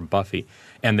Galactica or Buffy.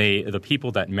 And the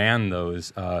people that man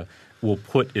those will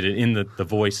put it in the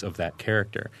voice of that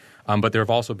character. But there have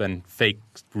also been fake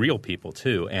real people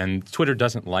too, and Twitter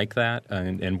doesn't like that.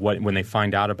 And when they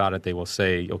find out about it, they will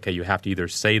say, "Okay, you have to either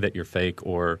say that you're fake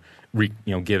or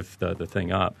give the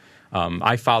thing up."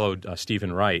 I followed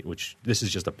Stephen Wright, which this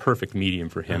is just a perfect medium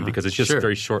for him because it's just a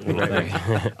very short little thing.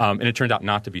 And it turned out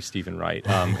not to be Stephen Wright.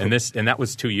 And that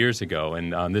was 2 years ago.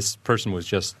 And this person was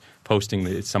just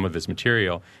posting some of his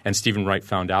material. And Stephen Wright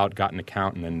found out, got an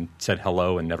account, and then said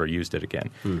hello and never used it again.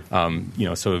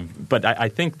 But I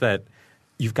think that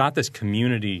you've got this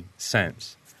community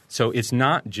sense. So it's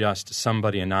not just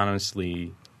somebody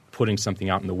anonymously putting something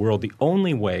out in the world. The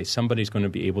only way somebody's going to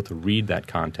be able to read that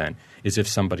content is if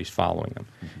somebody's following them.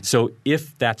 Mm-hmm. So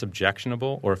if that's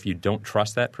objectionable or if you don't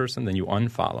trust that person, then you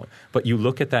unfollow. But you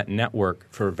look at that network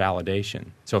for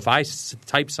validation. So if I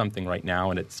type something right now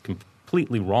and it's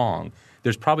completely wrong,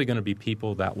 there's probably going to be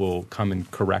people that will come and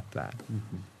correct that.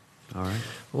 Mm-hmm. All right.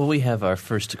 Well, we have our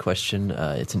first question.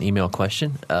 It's an email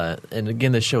question. And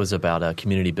again, this show is about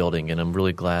community building, and I'm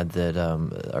really glad that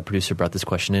our producer brought this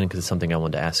question in because it's something I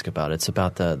wanted to ask about. It's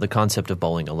about the concept of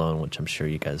bowling alone, which I'm sure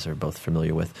you guys are both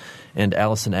familiar with. And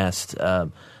Allison asked, a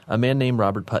man named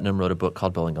Robert Putnam wrote a book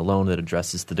called Bowling Alone that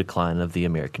addresses the decline of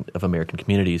American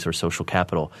communities or social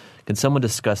capital. Can someone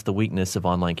discuss the weakness of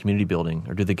online community building,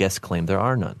 or do the guests claim there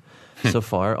are none? So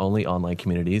far, only online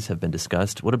communities have been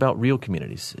discussed. What about real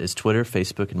communities? Is Twitter,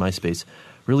 Facebook, and MySpace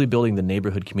really building the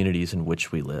neighborhood communities in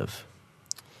which we live?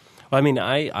 Well, I mean,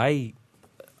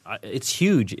 it's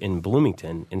huge in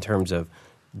Bloomington in terms of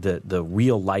the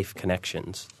real life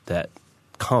connections that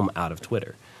come out of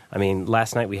Twitter. I mean,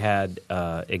 last night we had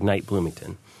Ignite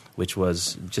Bloomington, which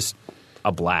was just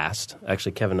a blast.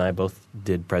 Actually, Kevin and I both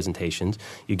did presentations.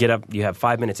 You get up, you have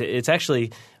 5 minutes. It's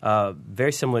actually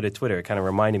very similar to Twitter. It kind of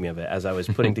reminded me of it as I was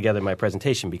putting together my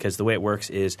presentation because the way it works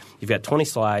is you've got 20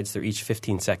 slides. They're each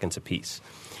 15 seconds apiece.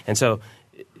 And so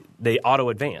they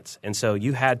auto-advance. And so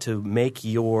you had to make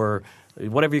your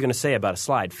whatever you're going to say about a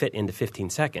slide fit into 15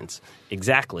 seconds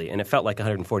exactly. And it felt like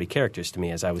 140 characters to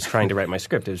me as I was trying to write my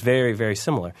script. It was very, very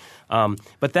similar.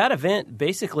 But that event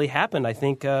basically happened, I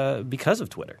think, because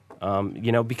of Twitter.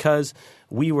 Because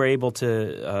we were able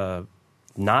to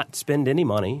not spend any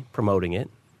money promoting it,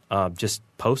 just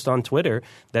post on Twitter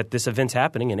that this event's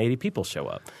happening and 80 people show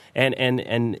up.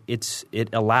 And it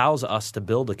allows us to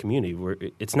build a community where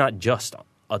it's not just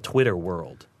a Twitter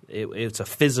world. It's a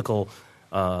physical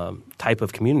type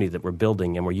of community that we're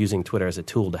building, and we're using Twitter as a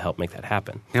tool to help make that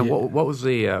happen. And what was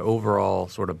the overall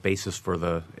sort of basis for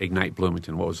the Ignite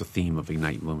Bloomington? What was the theme of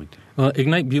Ignite Bloomington? Well,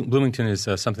 Ignite Bloomington is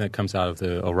something that comes out of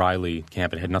the O'Reilly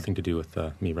camp. It had nothing to do with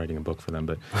me writing a book for them.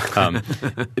 But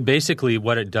basically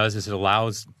what it does is it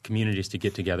allows communities to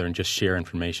get together and just share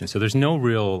information. So there's no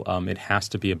real it has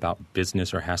to be about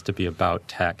business or has to be about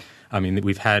tech. I mean,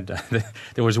 we've had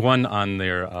there was one on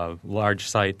their large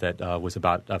site that was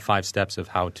about 5 steps of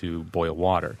how to boil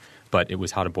water, but it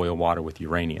was how to boil water with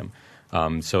uranium.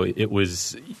 So it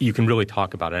was you can really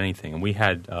talk about anything. And we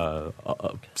had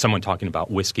someone talking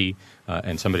about whiskey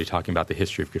and somebody talking about the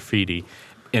history of graffiti.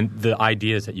 And the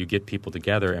idea is that you get people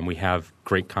together and we have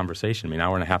great conversation. I mean, an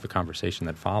hour and a half of conversation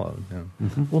that followed. Yeah.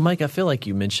 Mm-hmm. Well, Mike, I feel like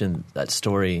you mentioned that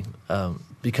story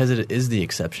because it is the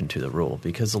exception to the rule,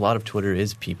 because a lot of Twitter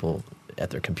is people at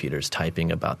their computers typing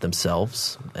about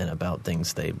themselves and about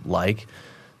things they like.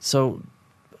 So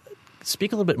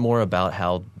speak a little bit more about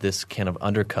how this kind of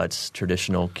undercuts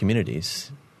traditional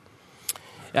communities.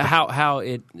 How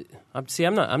it see,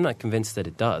 I'm not convinced that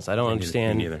it does. I don't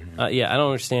understand. Me neither. I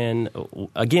don't understand.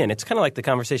 Again, it's kind of like the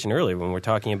conversation earlier when we're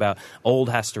talking about old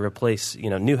has to replace,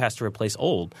 new has to replace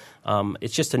old.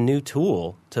 It's just a new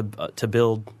tool to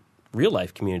build real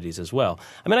life communities as well.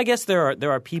 I mean, I guess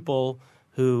there are people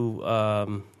who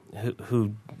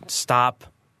stop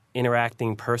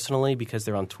interacting personally because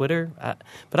they're on Twitter,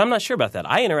 but I'm not sure about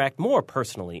that. I interact more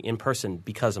personally in person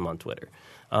because I'm on Twitter.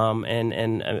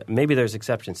 And maybe there's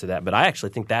exceptions to that, but I actually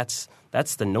think that's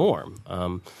the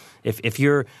norm. If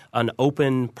you're an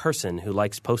open person who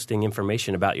likes posting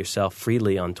information about yourself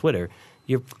freely on Twitter,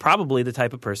 you're probably the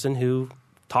type of person who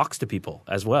talks to people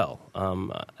as well.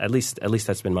 At least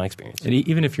that's been my experience. And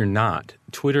even if you're not,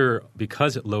 Twitter,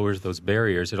 because it lowers those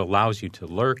barriers, it allows you to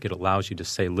lurk, it allows you to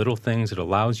say little things, it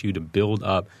allows you to build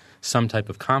up some type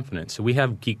of confidence. So we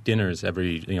have geek dinners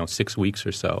every 6 weeks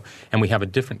or so, and we have a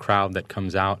different crowd that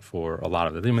comes out for a lot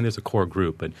of it. I mean, there's a core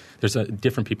group, but there's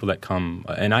different people that come,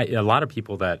 and a lot of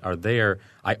people that are there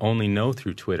I only know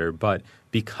through Twitter, but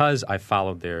because I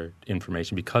followed their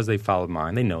information, because they followed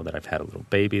mine, they know that I've had a little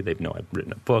baby, they know I've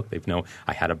written a book, they know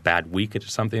I had a bad week or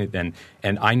something,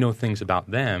 and I know things about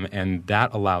them, and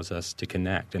that allows us to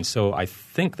connect. And so I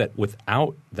think that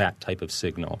without that type of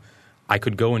signal, I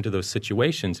could go into those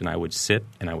situations and I would sit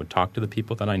and I would talk to the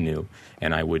people that I knew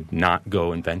and I would not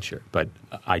go and venture. But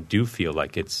I do feel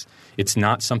like it's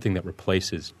not something that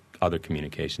replaces other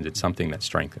communications. It's something that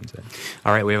strengthens it.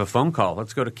 All right, we have a phone call.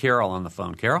 Let's go to Carol on the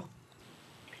phone. Carol?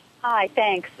 Hi,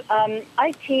 thanks.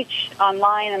 I teach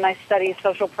online and I study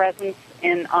social presence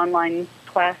in online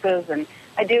classes, and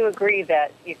I do agree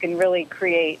that you can really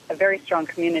create a very strong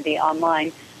community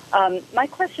online. My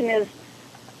question is,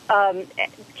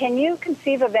 can you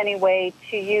conceive of any way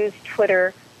to use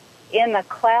Twitter in the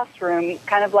classroom,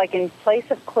 kind of like in place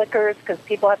of clickers, because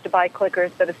people have to buy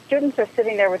clickers, but if students are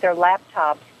sitting there with their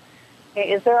laptops,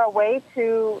 is there a way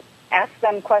to ask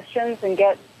them questions and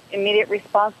get immediate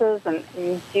responses? And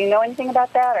do you know anything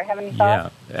about that or have any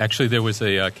thoughts? Yeah, actually there was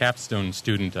a capstone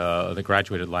student that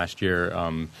graduated last year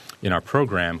in our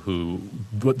program who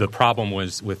the problem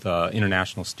was with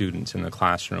international students in the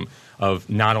classroom of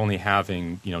not only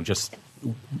having, just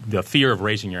the fear of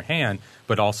raising your hand,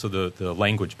 but also the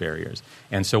language barriers.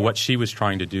 And so what she was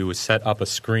trying to do was set up a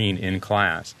screen in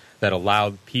class that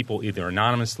allowed people either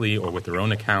anonymously or with their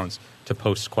own accounts to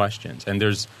post questions. And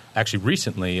there's actually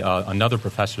recently another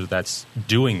professor that's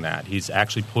doing that. He's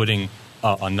actually putting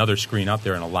another screen up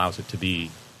there and allows it to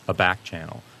be a back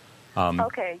channel.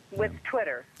 With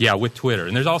Twitter. Yeah, with Twitter.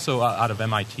 And there's also out of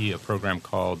MIT a program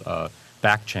called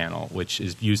Back Channel, which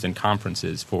is used in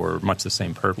conferences for much the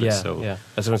same purpose. Yeah. I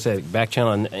was going to say Back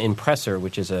Channel and Impressor,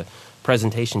 which is a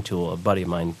presentation tool a buddy of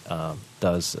mine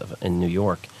does in New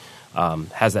York,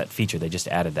 has that feature. They just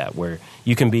added that where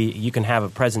you can have a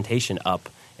presentation up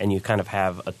and you kind of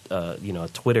have a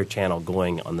Twitter channel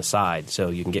going on the side, so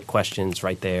you can get questions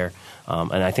right there.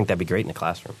 And I think that'd be great in the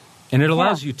classroom. And it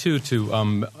allows you too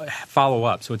to follow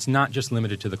up. So it's not just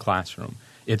limited to the classroom.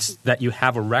 It's that you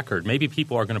have a record. Maybe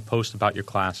people are going to post about your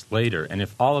class later. And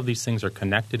if all of these things are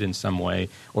connected in some way,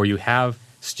 or you have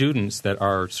students that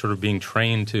are sort of being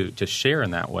trained to share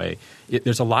in that way,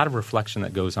 there's a lot of reflection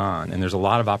that goes on. And there's a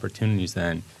lot of opportunities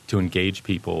then to engage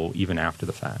people even after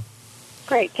the fact.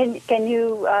 Great. Can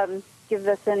you give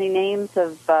us any names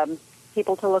of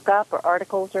people to look up or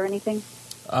articles or anything?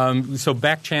 So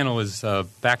Back Channel is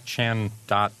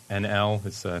backchan.nl.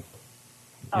 It's an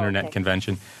internet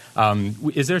convention.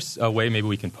 Is there a way maybe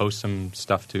we can post some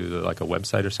stuff to like a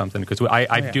website or something? Because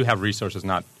I do have resources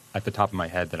not at the top of my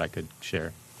head that I could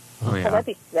share. Oh, yeah.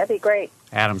 That'd be great.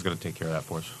 Adam's going to take care of that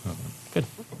for us. Good.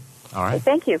 All right.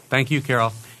 Thank you. Thank you,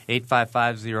 Carol.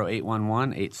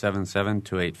 855-0811,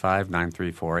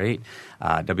 877-285-9348,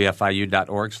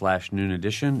 WFIU.org/Noon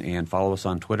Edition, and follow us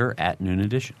on Twitter @Noon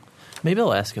Edition. Maybe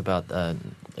I'll ask about, I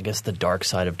guess, the dark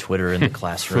side of Twitter in the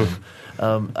classroom.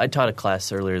 I taught a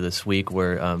class earlier this week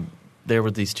where there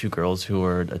were these two girls who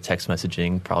were text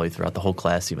messaging probably throughout the whole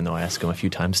class, even though I asked them a few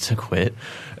times to quit.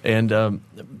 And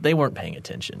they weren't paying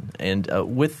attention. And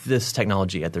with this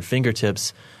technology at their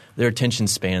fingertips, their attention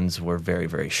spans were very,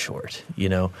 very short,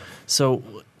 So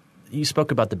you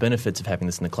spoke about the benefits of having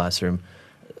this in the classroom.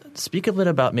 Speak a bit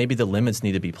about maybe the limits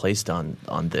need to be placed on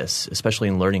this, especially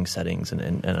in learning settings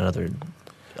and other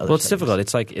Well, it's settings. difficult.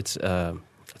 It's like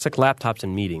laptops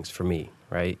and meetings for me,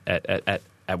 right? At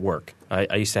work,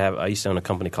 I used to own a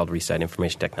company called Resight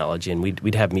Information Technology, and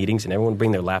we'd have meetings, and everyone would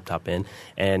bring their laptop in,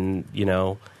 and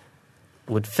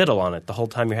would fiddle on it the whole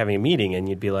time you're having a meeting, and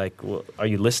you'd be like, well, are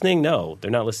you listening? No,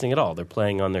 they're not listening at all. They're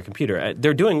playing on their computer.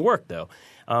 They're doing work, though.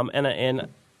 And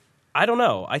I don't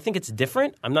know. I think it's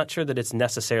different. I'm not sure that it's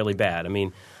necessarily bad. I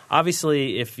mean,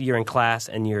 obviously, if you're in class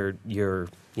and you're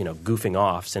goofing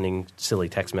off, sending silly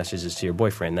text messages to your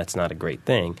boyfriend, that's not a great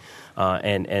thing.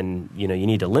 And you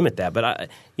need to limit that. But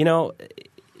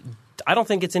I don't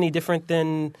think it's any different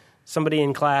than somebody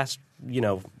in class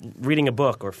reading a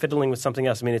book or fiddling with something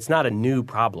else. I mean, it's not a new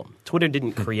problem. Twitter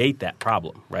didn't create that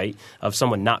problem, right, of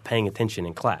someone not paying attention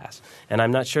in class. And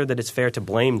I'm not sure that it's fair to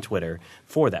blame Twitter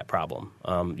for that problem.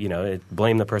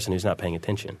 Blame the person who's not paying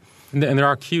attention. And there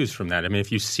are cues from that. I mean,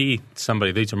 if you see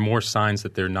somebody, these are more signs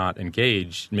that they're not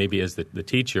engaged. Maybe as the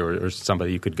teacher or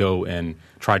somebody, you could go and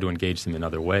try to engage them in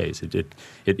other ways.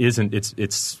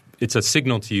 It's a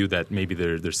signal to you that maybe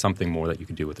there's something more that you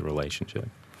can do with the relationship.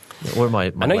 Or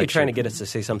my I know you're trying to get us to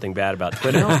say something bad about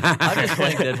Twitter. No, I'm just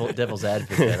playing devil's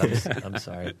advocate. I'm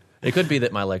sorry. It could be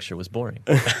that my lecture was boring.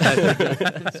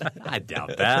 I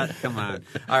doubt that. Come on.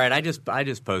 All right, I just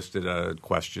posted a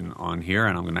question on here,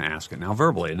 and I'm going to ask it now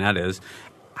verbally, and that is,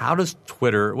 how does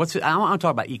Twitter – I want to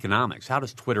talk about economics. How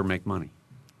does Twitter make money?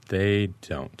 They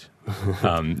don't.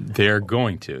 They're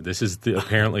going to. This is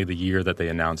apparently the year that they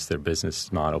announced their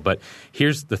business model. But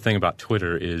here's the thing about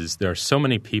Twitter is there are so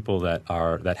many people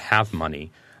that have money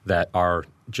that are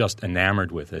just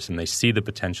enamored with this, and they see the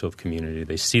potential of community.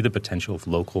 They see the potential of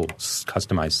local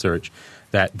customized search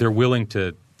that they're willing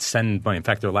to send money. In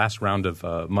fact, their last round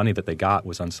of money that they got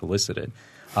was unsolicited.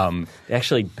 They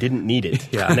actually didn't need it.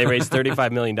 Yeah. And they raised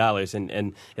 $35 million.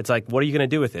 And it's like, what are you going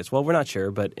to do with this? Well, we're not sure.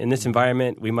 But in this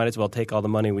environment, we might as well take all the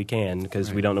money we can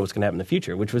because we don't know what's going to happen in the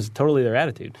future, which was totally their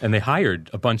attitude. And they hired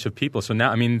a bunch of people. So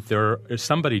now, I mean, there's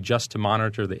somebody just to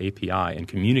monitor the API and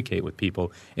communicate with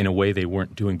people in a way they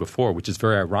weren't doing before, which is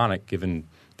very ironic given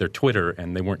their Twitter,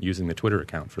 and they weren't using the Twitter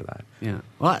account for that. Yeah.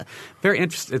 Well,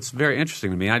 it's very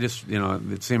interesting to me. I just,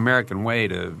 it's the American way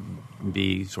to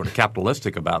be sort of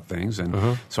capitalistic about things.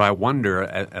 And so I wonder,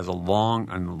 in the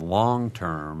long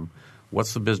term,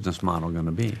 what's the business model going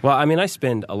to be? Well, I mean, I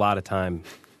spend a lot of time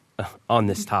on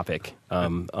this topic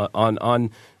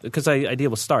because I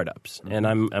deal with startups, and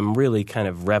I'm really kind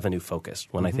of revenue focused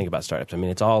when I think about startups. I mean,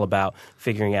 it's all about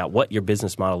figuring out what your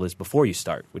business model is before you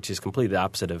start, which is completely the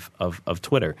opposite of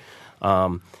Twitter.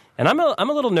 And I'm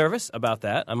a little nervous about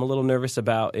that. I'm a little nervous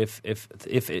about if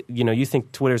you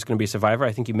think Twitter is going to be a survivor.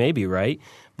 I think you may be right,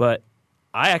 but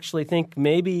I actually think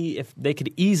maybe if they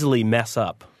could easily mess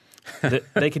up.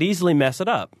 They could easily mess it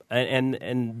up, and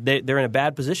they're in a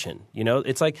bad position.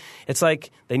 It's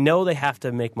like they know they have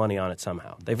to make money on it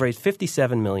somehow. They've raised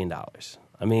 $57 million.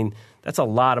 I mean, that's a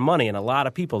lot of money and a lot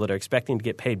of people that are expecting to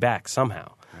get paid back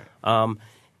somehow. Right.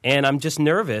 And I'm just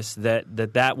nervous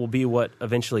that will be what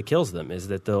eventually kills them, is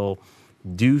that they'll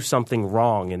do something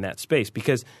wrong in that space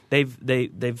because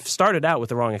they've started out with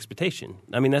the wrong expectation.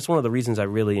 I mean, that's one of the reasons I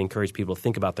really encourage people to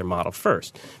think about their model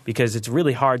first, because it's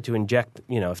really hard to inject,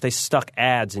 if they stuck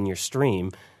ads in your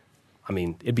stream, I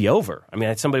mean, it'd be over. I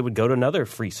mean, somebody would go to another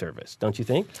free service, don't you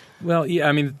think? Well, yeah,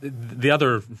 I mean, the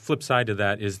other flip side to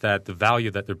that is that the value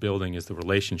that they're building is the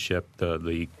relationship,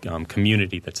 the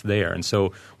community that's there. And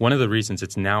so one of the reasons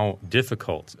it's now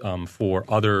difficult for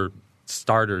other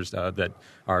starters that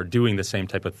are doing the same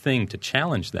type of thing to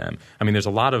challenge them. I mean, there's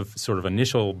a lot of sort of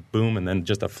initial boom and then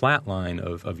just a flat line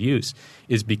of use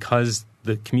is because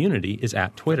the community is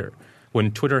at Twitter.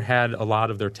 When Twitter had a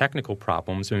lot of their technical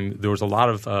problems, and there was a lot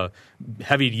of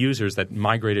heavy users that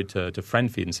migrated to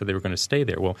FriendFeed and said they were going to stay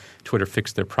there. Well, Twitter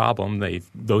fixed their problem.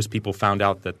 Those people found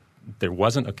out that there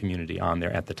wasn't a community on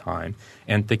there at the time,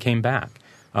 and they came back.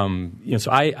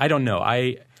 So I don't know.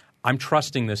 I'm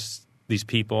trusting these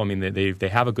people. I mean, they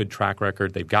have a good track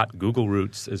record. They've got Google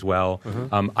roots as well.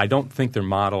 I don't think their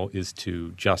model is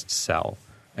to just sell.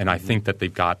 And I think that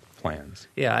they've got plans.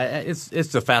 Yeah,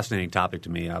 it's a fascinating topic to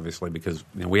me, obviously, because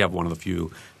we have one of the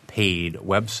few paid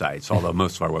websites, although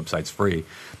most of our website's free.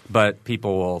 But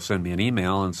people will send me an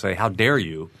email and say, how dare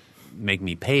you make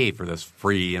me pay for this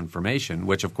free information,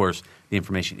 which, of course, the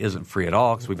information isn't free at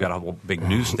all because we've got a whole big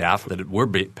news staff that we're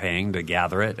paying to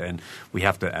gather it. And we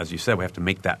have to, as you said, we have to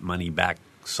make that money back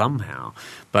somehow.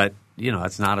 But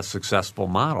it's not a successful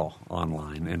model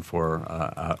online, and for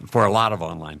a lot of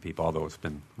online people, although it's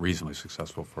been reasonably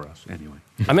successful for us anyway.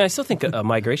 I mean, I still think a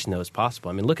migration, though, is possible.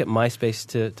 I mean, look at MySpace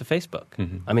to Facebook.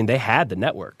 Mm-hmm. I mean, they had the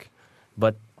network,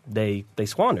 but they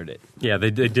squandered it. Yeah, they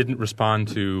didn't respond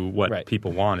to what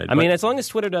people wanted. I mean, as long as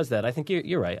Twitter does that, I think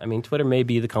you're right. I mean, Twitter may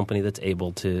be the company that's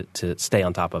able to stay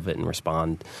on top of it and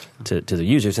respond to the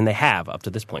users, and they have up to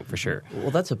this point for sure.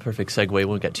 Well, that's a perfect segue.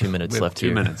 We've got 2 minutes left 2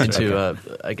 here. minutes. Into,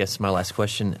 I guess, my last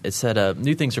question. It said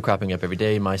new things are cropping up every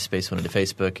day. MySpace went into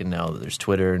Facebook, and now there's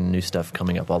Twitter and new stuff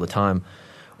coming up all the time.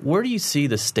 Where do you see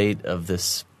the state of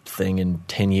this thing in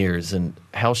 10 years, and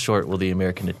how short will the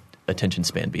American attention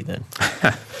span be then?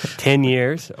 10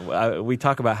 years. We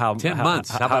talk about how 10 months.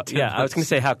 How about 10 months? I was going to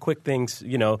say how quick things.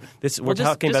 We're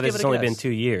talking about this. It's only been 2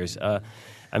 years.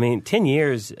 I mean, 10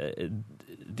 years.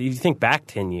 Do you think back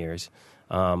 10 years?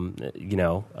 I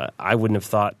wouldn't have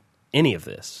thought any of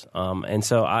this, and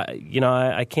so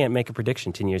I can't make a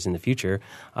prediction 10 years in the future.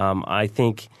 I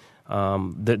think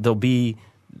that there'll be.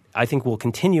 I think we'll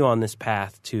continue on this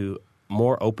path to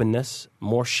more openness,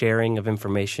 more sharing of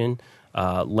information.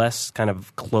 Less kind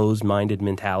of closed-minded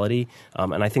mentality,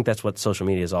 and I think that's what social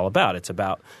media is all about. It's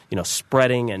about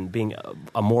spreading and being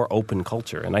a more open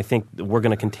culture, and I think we're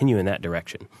going to continue in that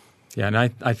direction. Yeah, and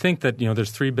I think that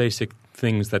there's three basic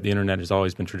things that the internet has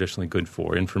always been traditionally good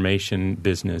for: information,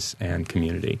 business, and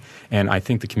community. And I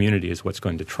think the community is what's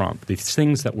going to trump. These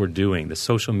things that we're doing, the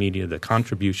social media, the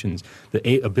contributions,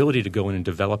 the ability to go in and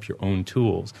develop your own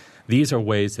tools, these are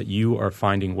ways that you are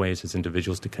finding ways as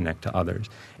individuals to connect to others.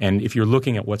 And if you're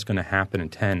looking at what's going to happen in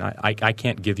 10, I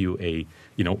can't give you a,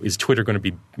 is Twitter going to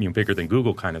be bigger than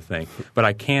Google kind of thing, but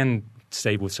I can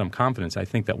say with some confidence, I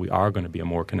think that we are going to be a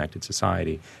more connected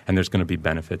society, and there's going to be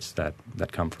benefits that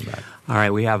come from that. All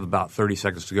right, we have about 30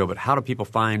 seconds to go, but how do people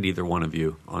find either one of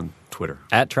you on Twitter?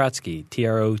 At Trotsky,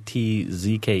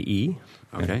 Trotzke.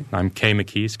 Okay. I'm K.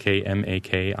 McKees,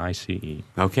 KMAKICE.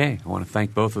 Okay. I want to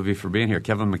thank both of you for being here.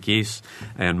 Kevin McKees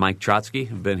and Mike Trotsky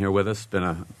have been here with us. It's been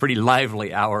a pretty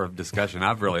lively hour of discussion.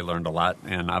 I've really learned a lot,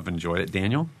 and I've enjoyed it.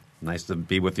 Daniel? Nice to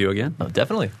be with you again. Oh,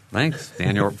 definitely. Thanks.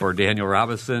 For Daniel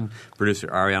Robinson, producer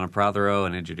Ariana Prothero,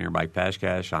 and engineer Mike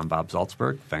Pashkash, I'm Bob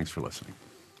Zaltsberg. Thanks for listening.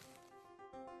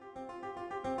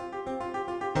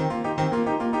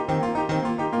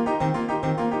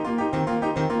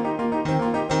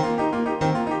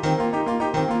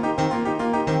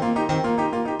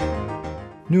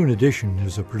 Noon Edition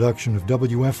is a production of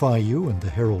WFIU and the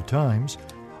Herald Times.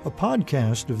 A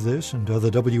podcast of this and other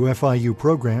WFIU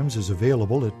programs is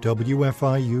available at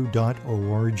wfiu.org.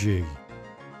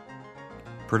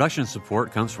 Production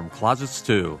support comes from Closets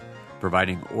 2,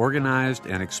 providing organized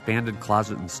and expanded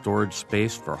closet and storage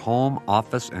space for home,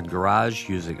 office, and garage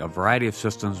using a variety of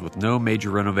systems with no major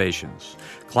renovations.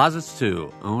 Closets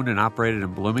 2, owned and operated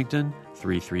in Bloomington,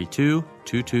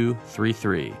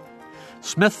 332-2233.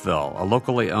 Smithville, a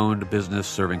locally owned business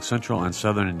serving central and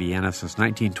southern Indiana since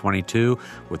 1922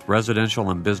 with residential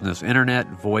and business internet,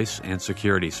 voice, and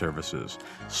security services.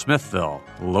 Smithville,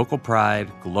 local pride,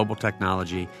 global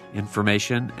technology,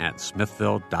 information at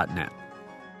smithville.net.